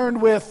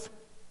concerned with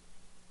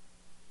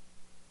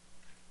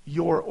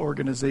your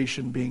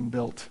organization being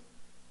built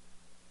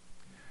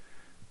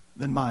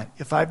than mine.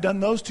 If I've done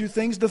those two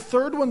things, the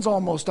third one's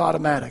almost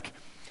automatic.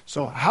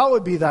 So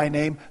hallowed be thy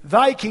name,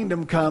 thy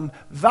kingdom come,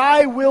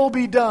 thy will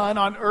be done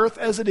on earth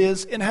as it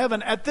is in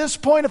heaven. At this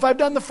point, if I've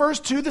done the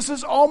first two, this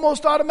is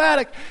almost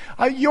automatic.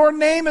 Your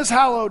name is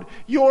hallowed.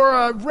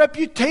 Your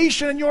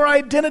reputation and your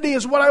identity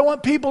is what I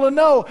want people to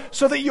know,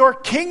 so that your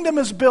kingdom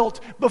is built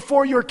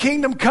before your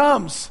kingdom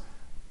comes.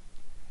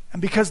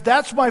 And because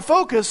that's my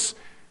focus,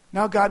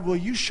 now God, will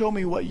you show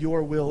me what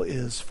your will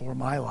is for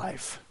my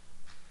life?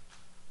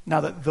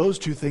 Now that those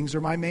two things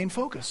are my main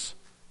focus.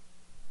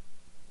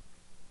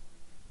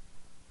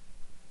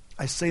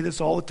 I say this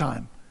all the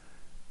time.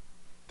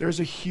 There's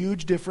a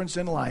huge difference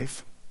in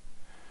life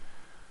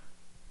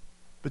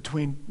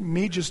between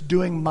me just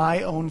doing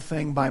my own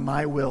thing by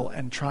my will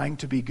and trying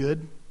to be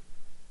good,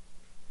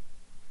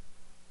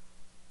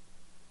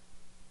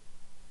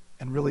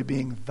 and really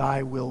being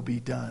thy will be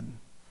done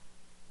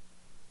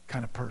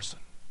kind of person.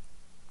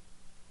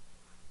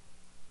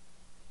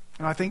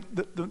 And I think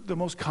the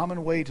most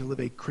common way to live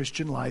a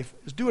Christian life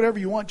is do whatever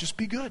you want, just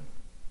be good.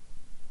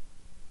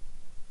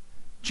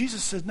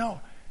 Jesus said, no,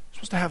 you're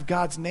supposed to have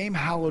God's name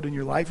hallowed in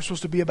your life. You're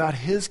supposed to be about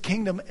his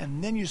kingdom.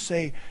 And then you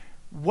say,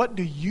 what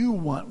do you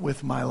want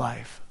with my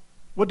life?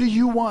 What do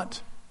you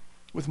want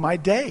with my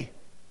day?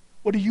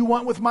 What do you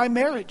want with my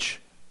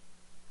marriage?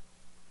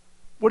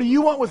 What do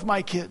you want with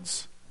my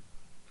kids?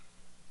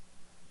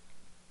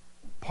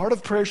 Part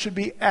of prayer should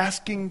be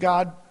asking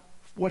God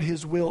what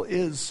his will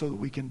is so that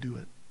we can do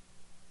it.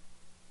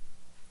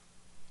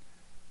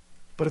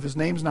 But if his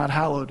name's not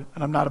hallowed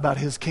and I'm not about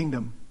his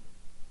kingdom,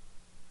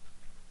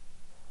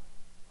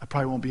 I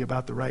probably won't be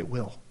about the right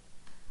will.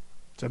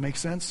 Does that make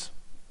sense?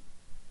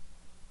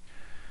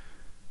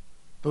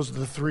 Those are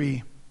the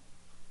three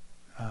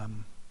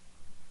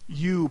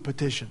you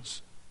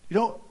petitions. You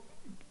know,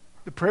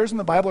 the prayers in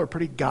the Bible are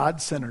pretty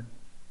God-centered.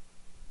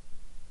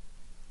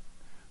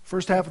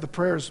 First half of the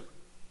prayer is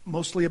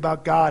mostly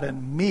about God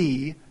and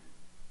me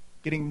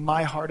getting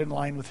my heart in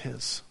line with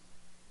his.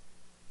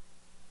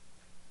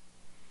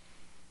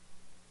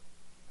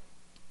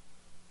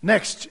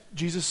 Next,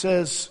 Jesus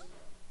says,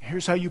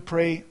 here's how you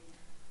pray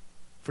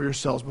for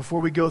yourselves.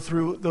 Before we go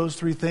through those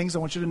three things, I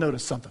want you to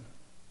notice something.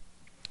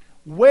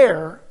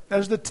 Where,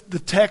 as the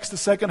text, the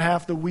second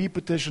half, the we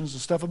petitions, the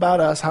stuff about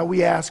us, how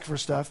we ask for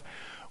stuff,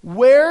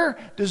 where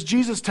does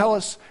Jesus tell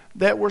us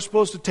that we're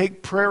supposed to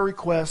take prayer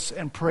requests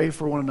and pray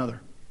for one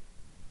another?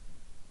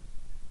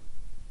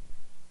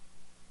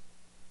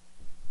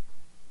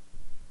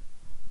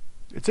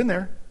 It's in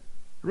there.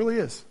 It really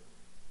is.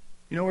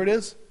 You know where it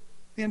is?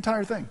 The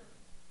entire thing.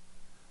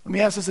 Let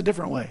me ask this a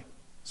different way.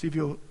 See if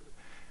you'll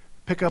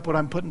pick up what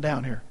I'm putting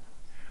down here.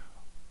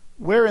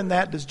 Where in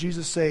that does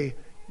Jesus say,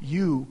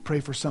 you pray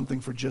for something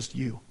for just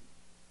you?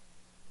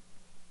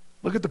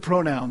 Look at the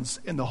pronouns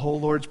in the whole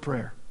Lord's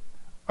Prayer.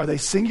 Are they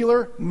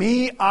singular,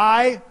 me,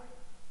 I,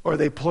 or are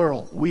they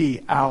plural,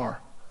 we, our?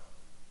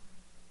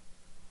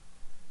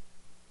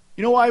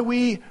 You know why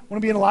we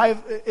want to be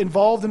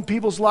involved in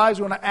people's lives?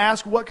 We want to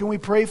ask, what can we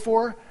pray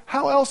for?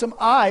 How else am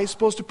I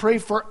supposed to pray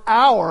for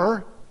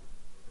our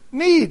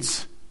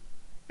needs?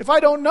 If I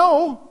don't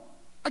know,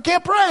 I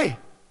can't pray.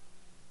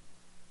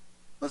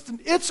 Listen,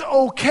 it's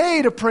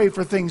okay to pray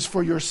for things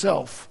for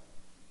yourself.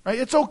 Right?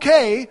 It's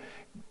okay.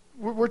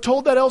 We're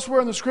told that elsewhere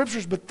in the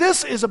scriptures, but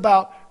this is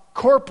about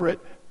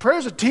corporate. Prayer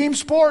is a team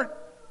sport.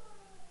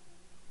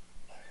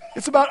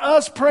 It's about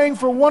us praying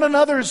for one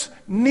another's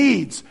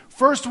needs.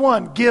 First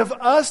one, give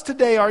us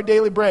today our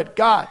daily bread.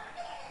 God,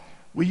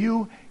 will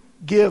you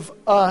give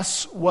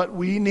us what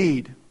we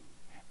need?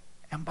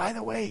 And by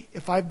the way,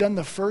 if I've done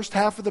the first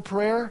half of the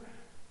prayer,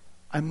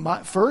 I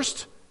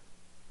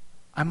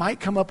might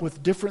come up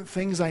with different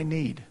things I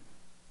need.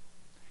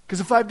 Because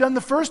if I've done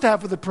the first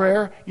half of the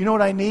prayer, you know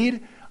what I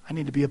need? I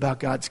need to be about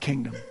God's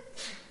kingdom.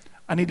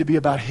 I need to be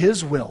about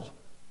his will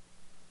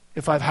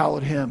if I've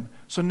hallowed him.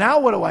 So now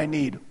what do I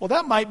need? Well,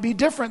 that might be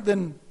different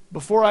than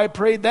before I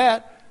prayed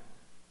that.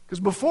 Because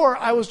before,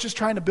 I was just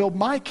trying to build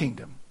my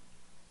kingdom.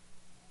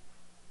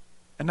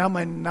 And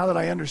now that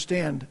I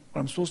understand what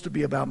I'm supposed to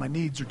be about, my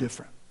needs are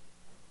different.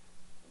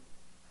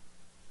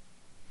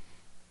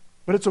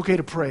 But it's okay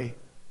to pray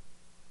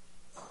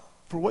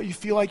for what you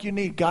feel like you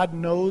need. God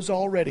knows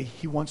already.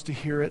 He wants to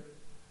hear it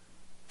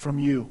from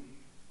you,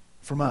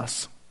 from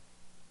us.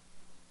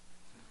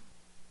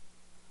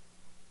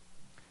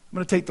 I'm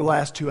going to take the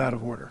last two out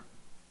of order.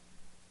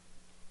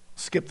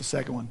 Skip the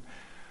second one.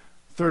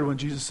 Third one,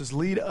 Jesus says,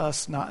 lead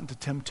us not into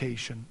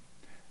temptation,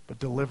 but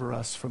deliver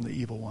us from the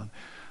evil one.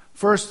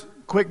 First,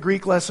 quick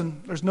Greek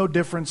lesson. There's no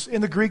difference.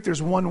 In the Greek,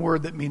 there's one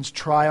word that means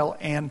trial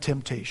and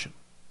temptation.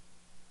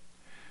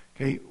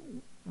 Okay,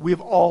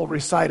 we've all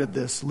recited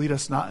this, lead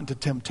us not into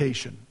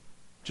temptation.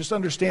 Just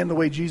understand the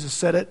way Jesus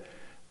said it.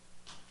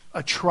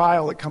 A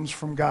trial that comes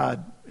from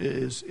God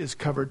is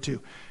covered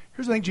too.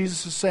 Here's the thing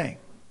Jesus is saying.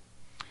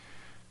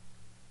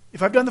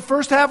 If I've done the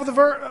first half of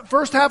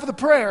the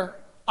prayer,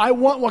 I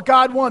want what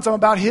God wants. I'm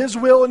about His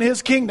will and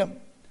His kingdom.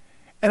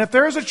 And if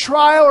there is a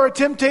trial or a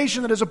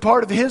temptation that is a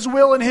part of His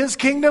will and His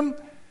kingdom,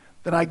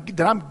 then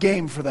I'm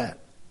game for that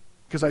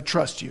because I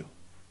trust you.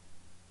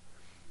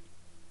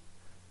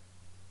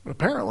 But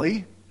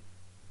apparently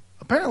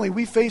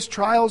we face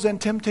trials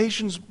and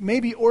temptations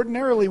maybe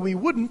ordinarily we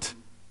wouldn't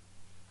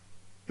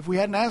if we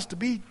hadn't asked to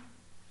be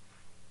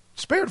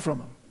spared from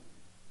them.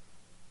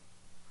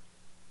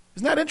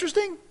 Isn't that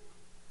interesting?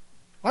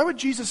 Why would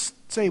Jesus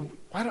say,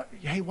 why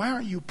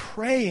aren't you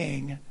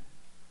praying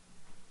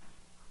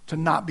to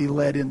not be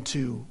led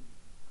into?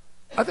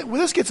 I think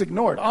this gets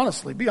ignored,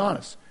 honestly, be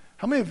honest.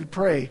 How many of you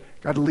pray,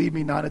 God, lead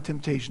me not into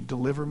temptation,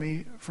 deliver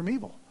me from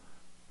evil?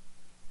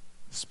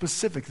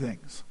 Specific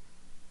things.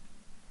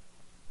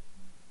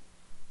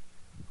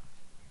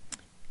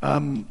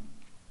 And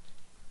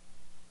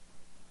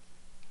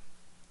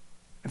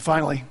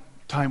finally,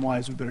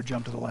 time-wise, we better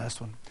jump to the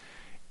last one.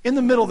 In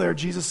the middle there,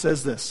 Jesus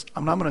says this.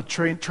 I'm going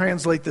to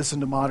translate this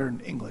into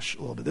modern English a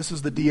little bit. This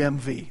is the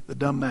DMV, the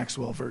Dumb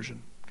Maxwell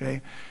version.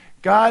 Okay,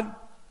 God,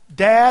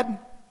 Dad,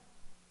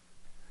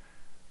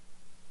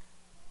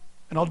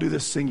 and I'll do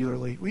this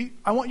singularly.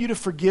 I want you to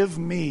forgive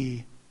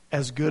me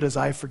as good as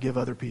I forgive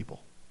other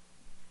people.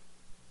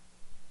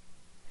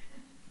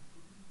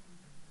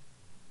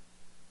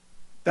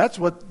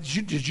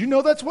 Did you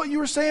know that's what you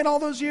were saying all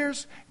those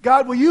years?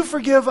 God, will you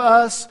forgive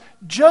us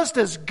just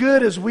as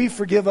good as we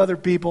forgive other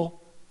people?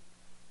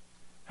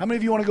 How many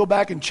of you want to go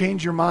back and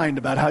change your mind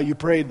about how you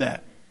prayed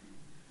that?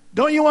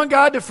 Don't you want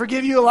God to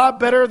forgive you a lot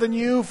better than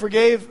you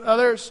forgave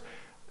others?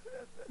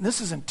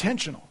 This is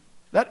intentional.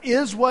 That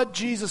is what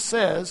Jesus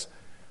says.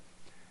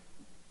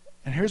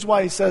 And here's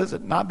why He says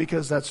it, not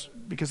because that's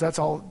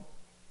all.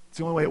 It's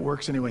the only way it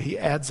works anyway. He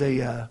adds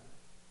an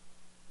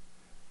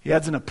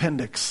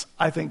appendix,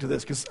 I think, to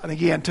this, because I think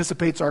He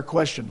anticipates our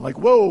question. Like,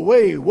 whoa,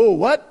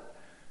 what?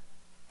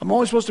 I'm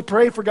only supposed to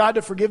pray for God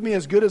to forgive me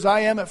as good as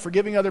I am at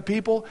forgiving other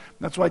people? And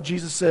that's why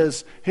Jesus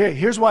says,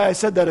 here's why I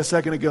said that a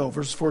second ago,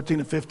 verses 14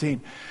 and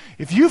 15.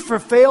 If you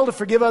fail to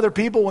forgive other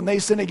people when they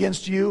sin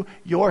against you,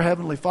 your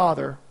heavenly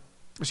Father,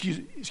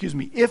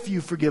 if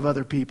you forgive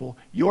other people,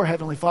 your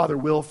heavenly Father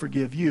will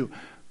forgive you.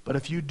 But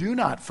if you do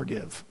not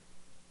forgive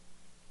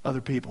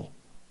other people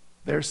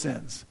their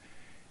sins,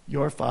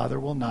 your Father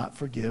will not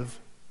forgive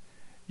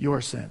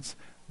your sins.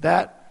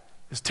 That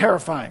is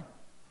terrifying.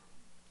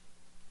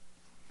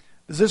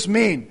 Does this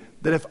mean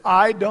that if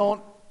I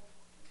don't...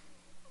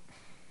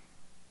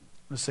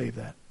 Let's save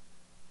that.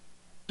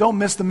 Don't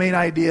miss the main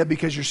idea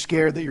because you're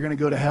scared that you're going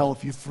to go to hell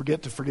if you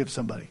forget to forgive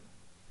somebody.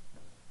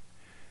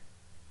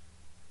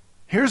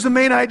 Here's the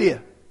main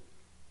idea.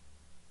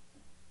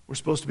 We're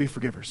supposed to be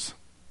forgivers.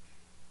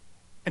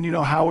 And you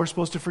know how we're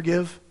supposed to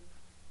forgive?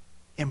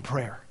 In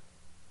prayer.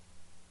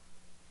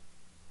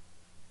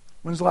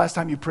 When's the last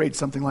time you prayed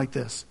something like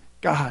this?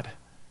 God,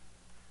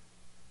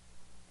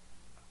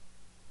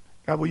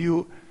 I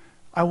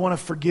want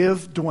to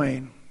forgive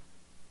Dwayne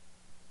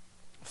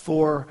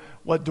for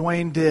what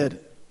Dwayne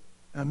did.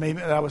 And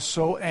maybe I was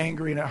so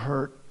angry and it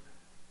hurt.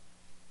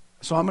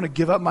 So I'm going to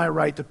give up my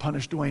right to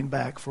punish Dwayne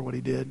back for what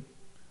he did.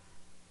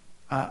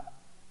 God,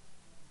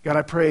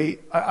 I pray,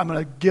 I'm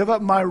going to give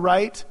up my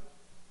right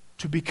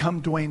to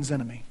become Dwayne's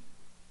enemy.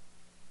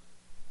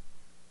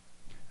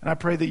 And I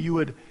pray that you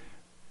would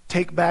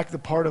take back the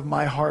part of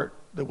my heart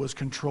that was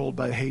controlled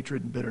by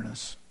hatred and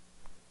bitterness.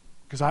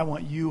 Because I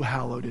want you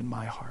hallowed in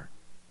my heart.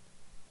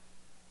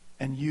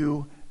 And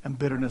you and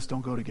bitterness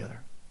don't go together.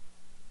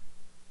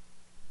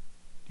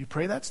 Do you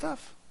pray that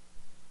stuff?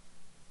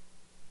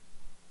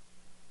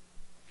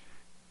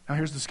 Now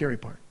here's the scary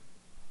part.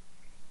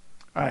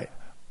 All right.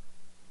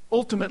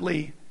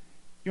 Ultimately,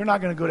 you're not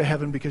going to go to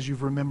heaven because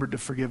you've remembered to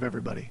forgive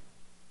everybody.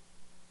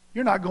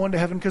 You're not going to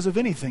heaven because of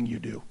anything you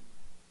do.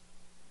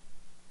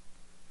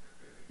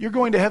 You're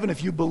going to heaven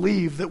if you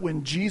believe that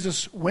when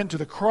Jesus went to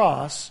the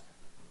cross,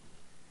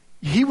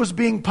 He was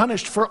being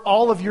punished for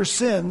all of your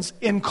sins,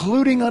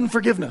 including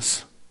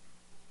unforgiveness.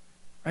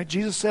 Right?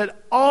 Jesus said,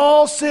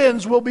 all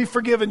sins will be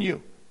forgiven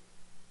you.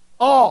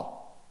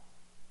 All.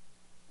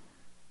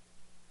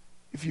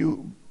 If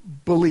you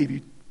believe,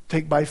 you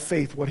take by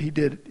faith what He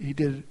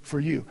did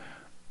for you.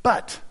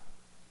 But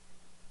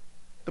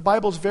the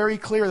Bible's very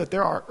clear that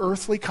there are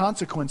earthly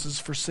consequences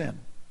for sin.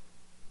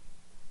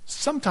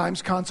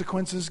 Sometimes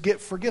consequences get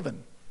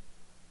forgiven.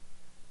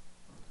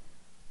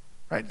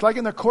 Right? It's like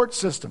in the court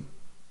system.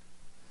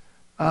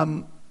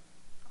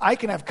 I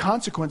can have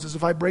consequences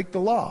if I break the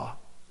law.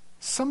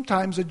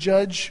 Sometimes a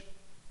judge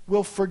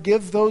will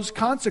forgive those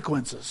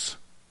consequences.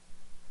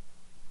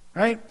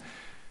 Right?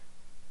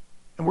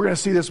 And we're going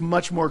to see this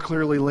much more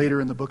clearly later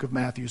in the book of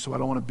Matthew, so I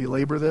don't want to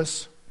belabor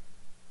this.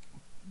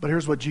 But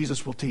here's what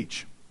Jesus will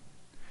teach.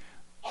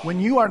 When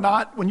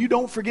you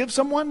don't forgive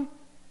someone,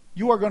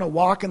 you are going to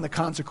walk in the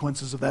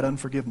consequences of that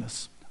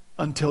unforgiveness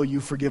until you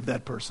forgive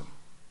that person.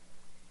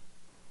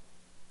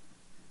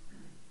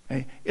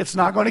 Okay? It's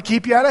not going to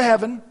keep you out of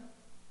heaven,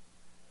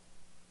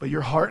 but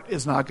your heart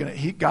is not going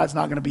to, God's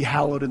not going to be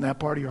hallowed in that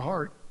part of your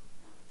heart.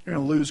 You're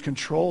going to lose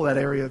control of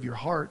that area of your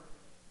heart.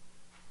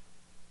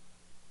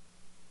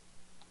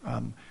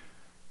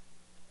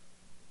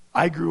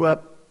 I grew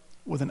up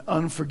with an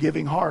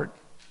unforgiving heart.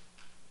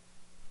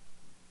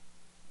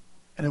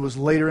 And it was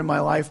later in my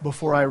life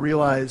before I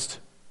realized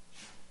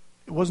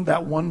it wasn't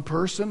that one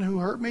person who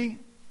hurt me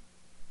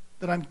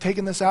that I'm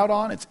taking this out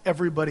on. It's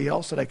everybody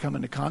else that I come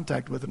into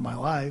contact with in my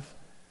life.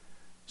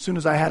 As soon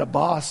as I had a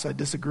boss I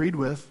disagreed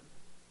with,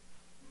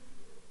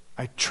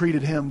 I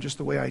treated him just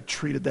the way I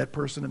treated that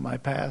person in my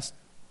past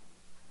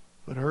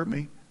who had hurt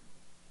me.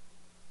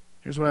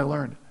 Here's what I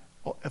learned.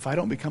 Well, if I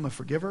don't become a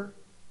forgiver,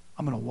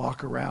 I'm going to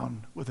walk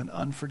around with an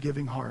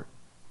unforgiving heart.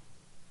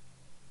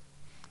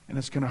 And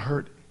it's going to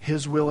hurt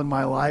His will in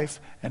my life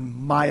and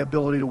my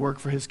ability to work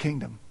for His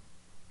kingdom.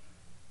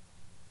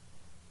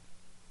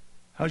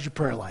 How's your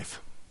prayer life?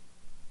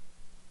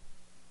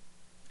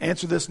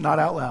 Answer this not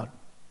out loud.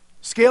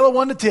 Scale of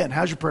 1 to 10,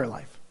 how's your prayer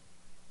life?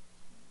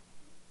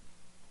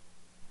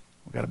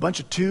 We've got a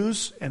bunch of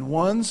 2s and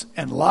 1s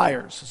and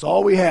liars. That's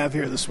all we have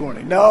here this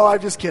morning. No,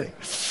 I'm just kidding.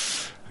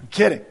 I'm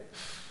kidding.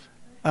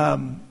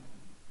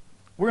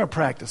 We're going to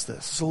practice this.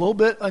 It's a little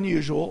bit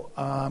unusual.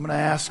 I'm going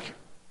to ask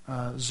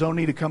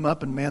Zoni to come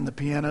up and man the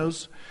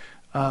pianos.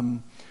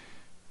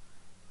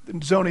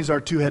 Zoni's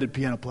our 2-headed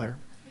piano player.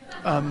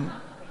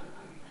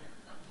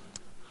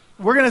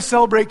 We're going to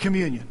celebrate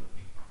communion.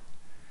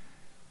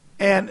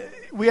 And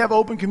we have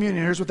open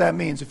communion. Here's what that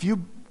means.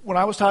 When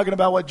I was talking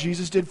about what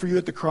Jesus did for you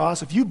at the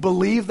cross, if you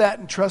believe that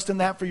and trust in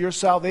that for your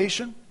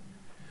salvation,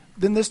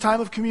 then this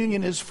time of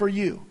communion is for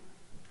you.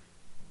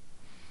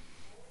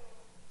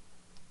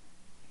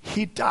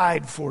 He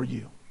died for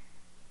you.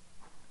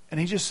 And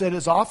He just said,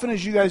 as often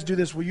as you guys do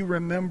this, will you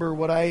remember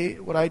what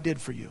I did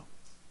for you?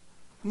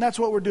 And that's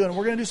what we're doing.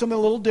 We're going to do something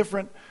a little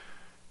different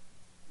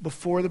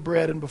before the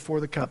bread and before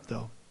the cup,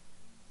 though.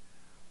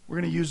 We're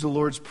going to use the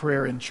Lord's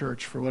Prayer in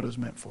church for what it was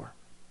meant for.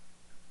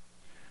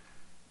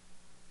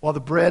 While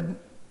the bread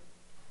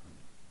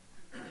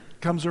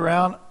comes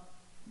around, I'm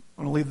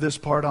going to leave this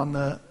part on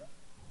the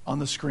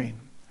screen.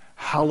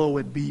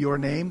 Hallowed be your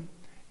name.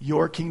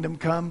 Your kingdom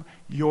come,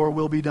 your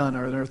will be done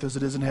on earth as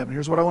it is in heaven.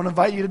 Here's what I want to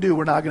invite you to do.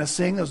 We're not going to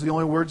sing. Those are the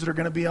only words that are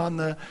going to be on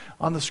the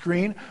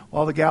screen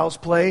while the gals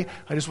play.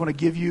 I just want to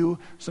give you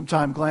some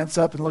time. Glance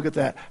up and look at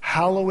that.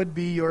 Hallowed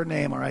be your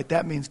name. All right,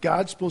 that means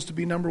God's supposed to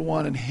be number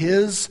one, and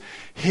His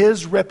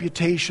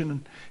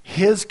reputation,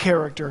 His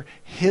character,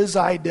 His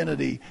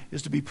identity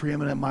is to be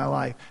preeminent in my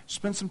life.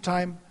 Spend some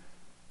time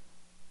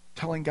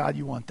telling God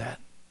you want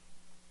that.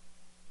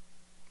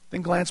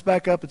 Then glance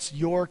back up. It's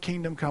your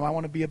kingdom come. I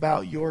want to be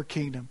about your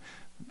kingdom.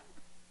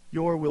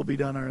 Your will be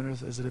done on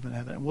earth as it is in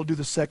heaven. And we'll do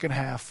the second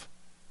half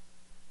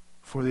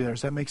for the others.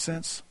 Does that make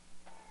sense?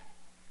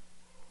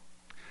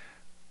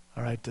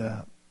 All right.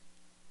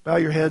 Bow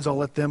your heads. I'll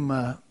let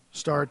them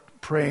start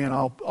praying, and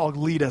I'll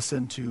lead us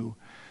into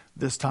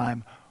this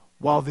time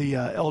while the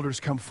elders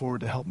come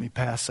forward to help me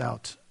pass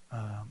out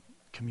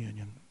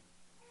communion.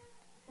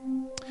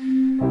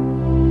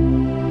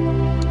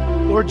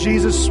 Lord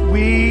Jesus,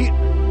 we,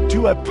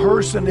 to a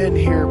person in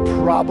here,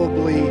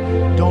 probably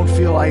don't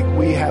feel like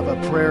we have a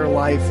prayer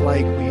life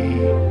like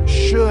we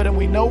should, and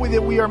we know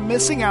that we are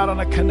missing out on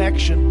a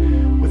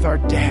connection with our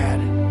Dad.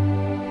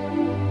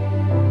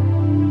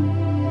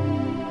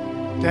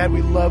 Dad,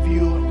 we love you,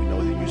 and we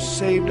know that you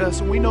saved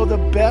us, and we know the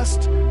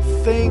best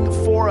thing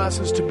for us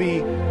is to be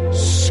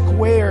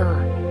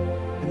square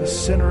in the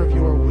center of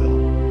your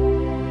will.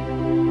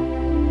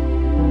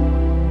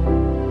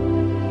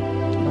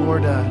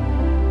 Lord,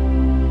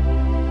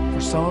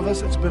 for some of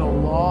us, it's been a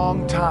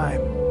long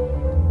time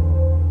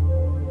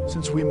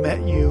since we met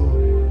you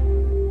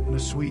in a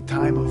sweet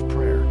time of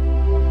prayer.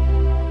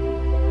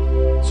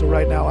 So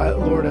right now,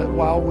 Lord,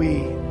 while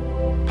we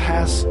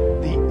pass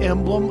the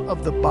emblem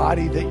of the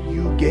body that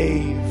you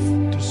gave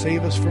to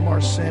save us from our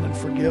sin and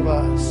forgive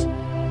us,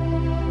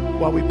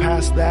 while we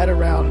pass that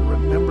around and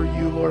remember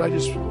you, Lord, I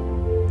just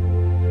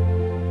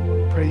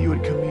pray you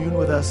would commune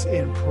with us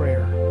in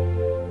prayer.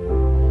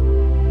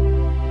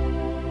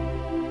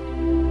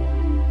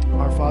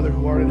 Our Father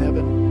who art in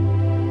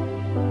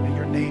heaven, may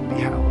your name be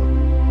hallowed.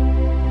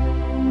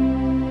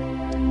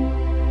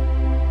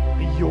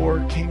 May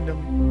your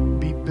kingdom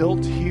be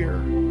built here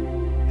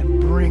and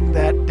bring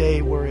that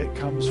day where it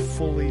comes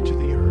fully to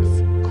the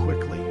earth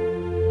quickly,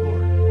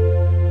 Lord.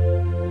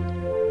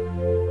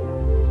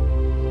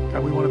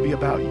 God, we want to be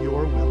about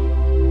your will.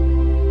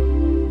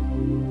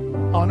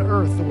 on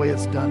earth the way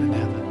it's done in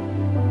heaven.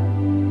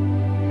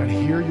 And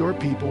hear your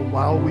people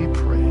while we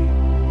pray.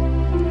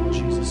 In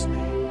Jesus'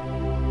 name.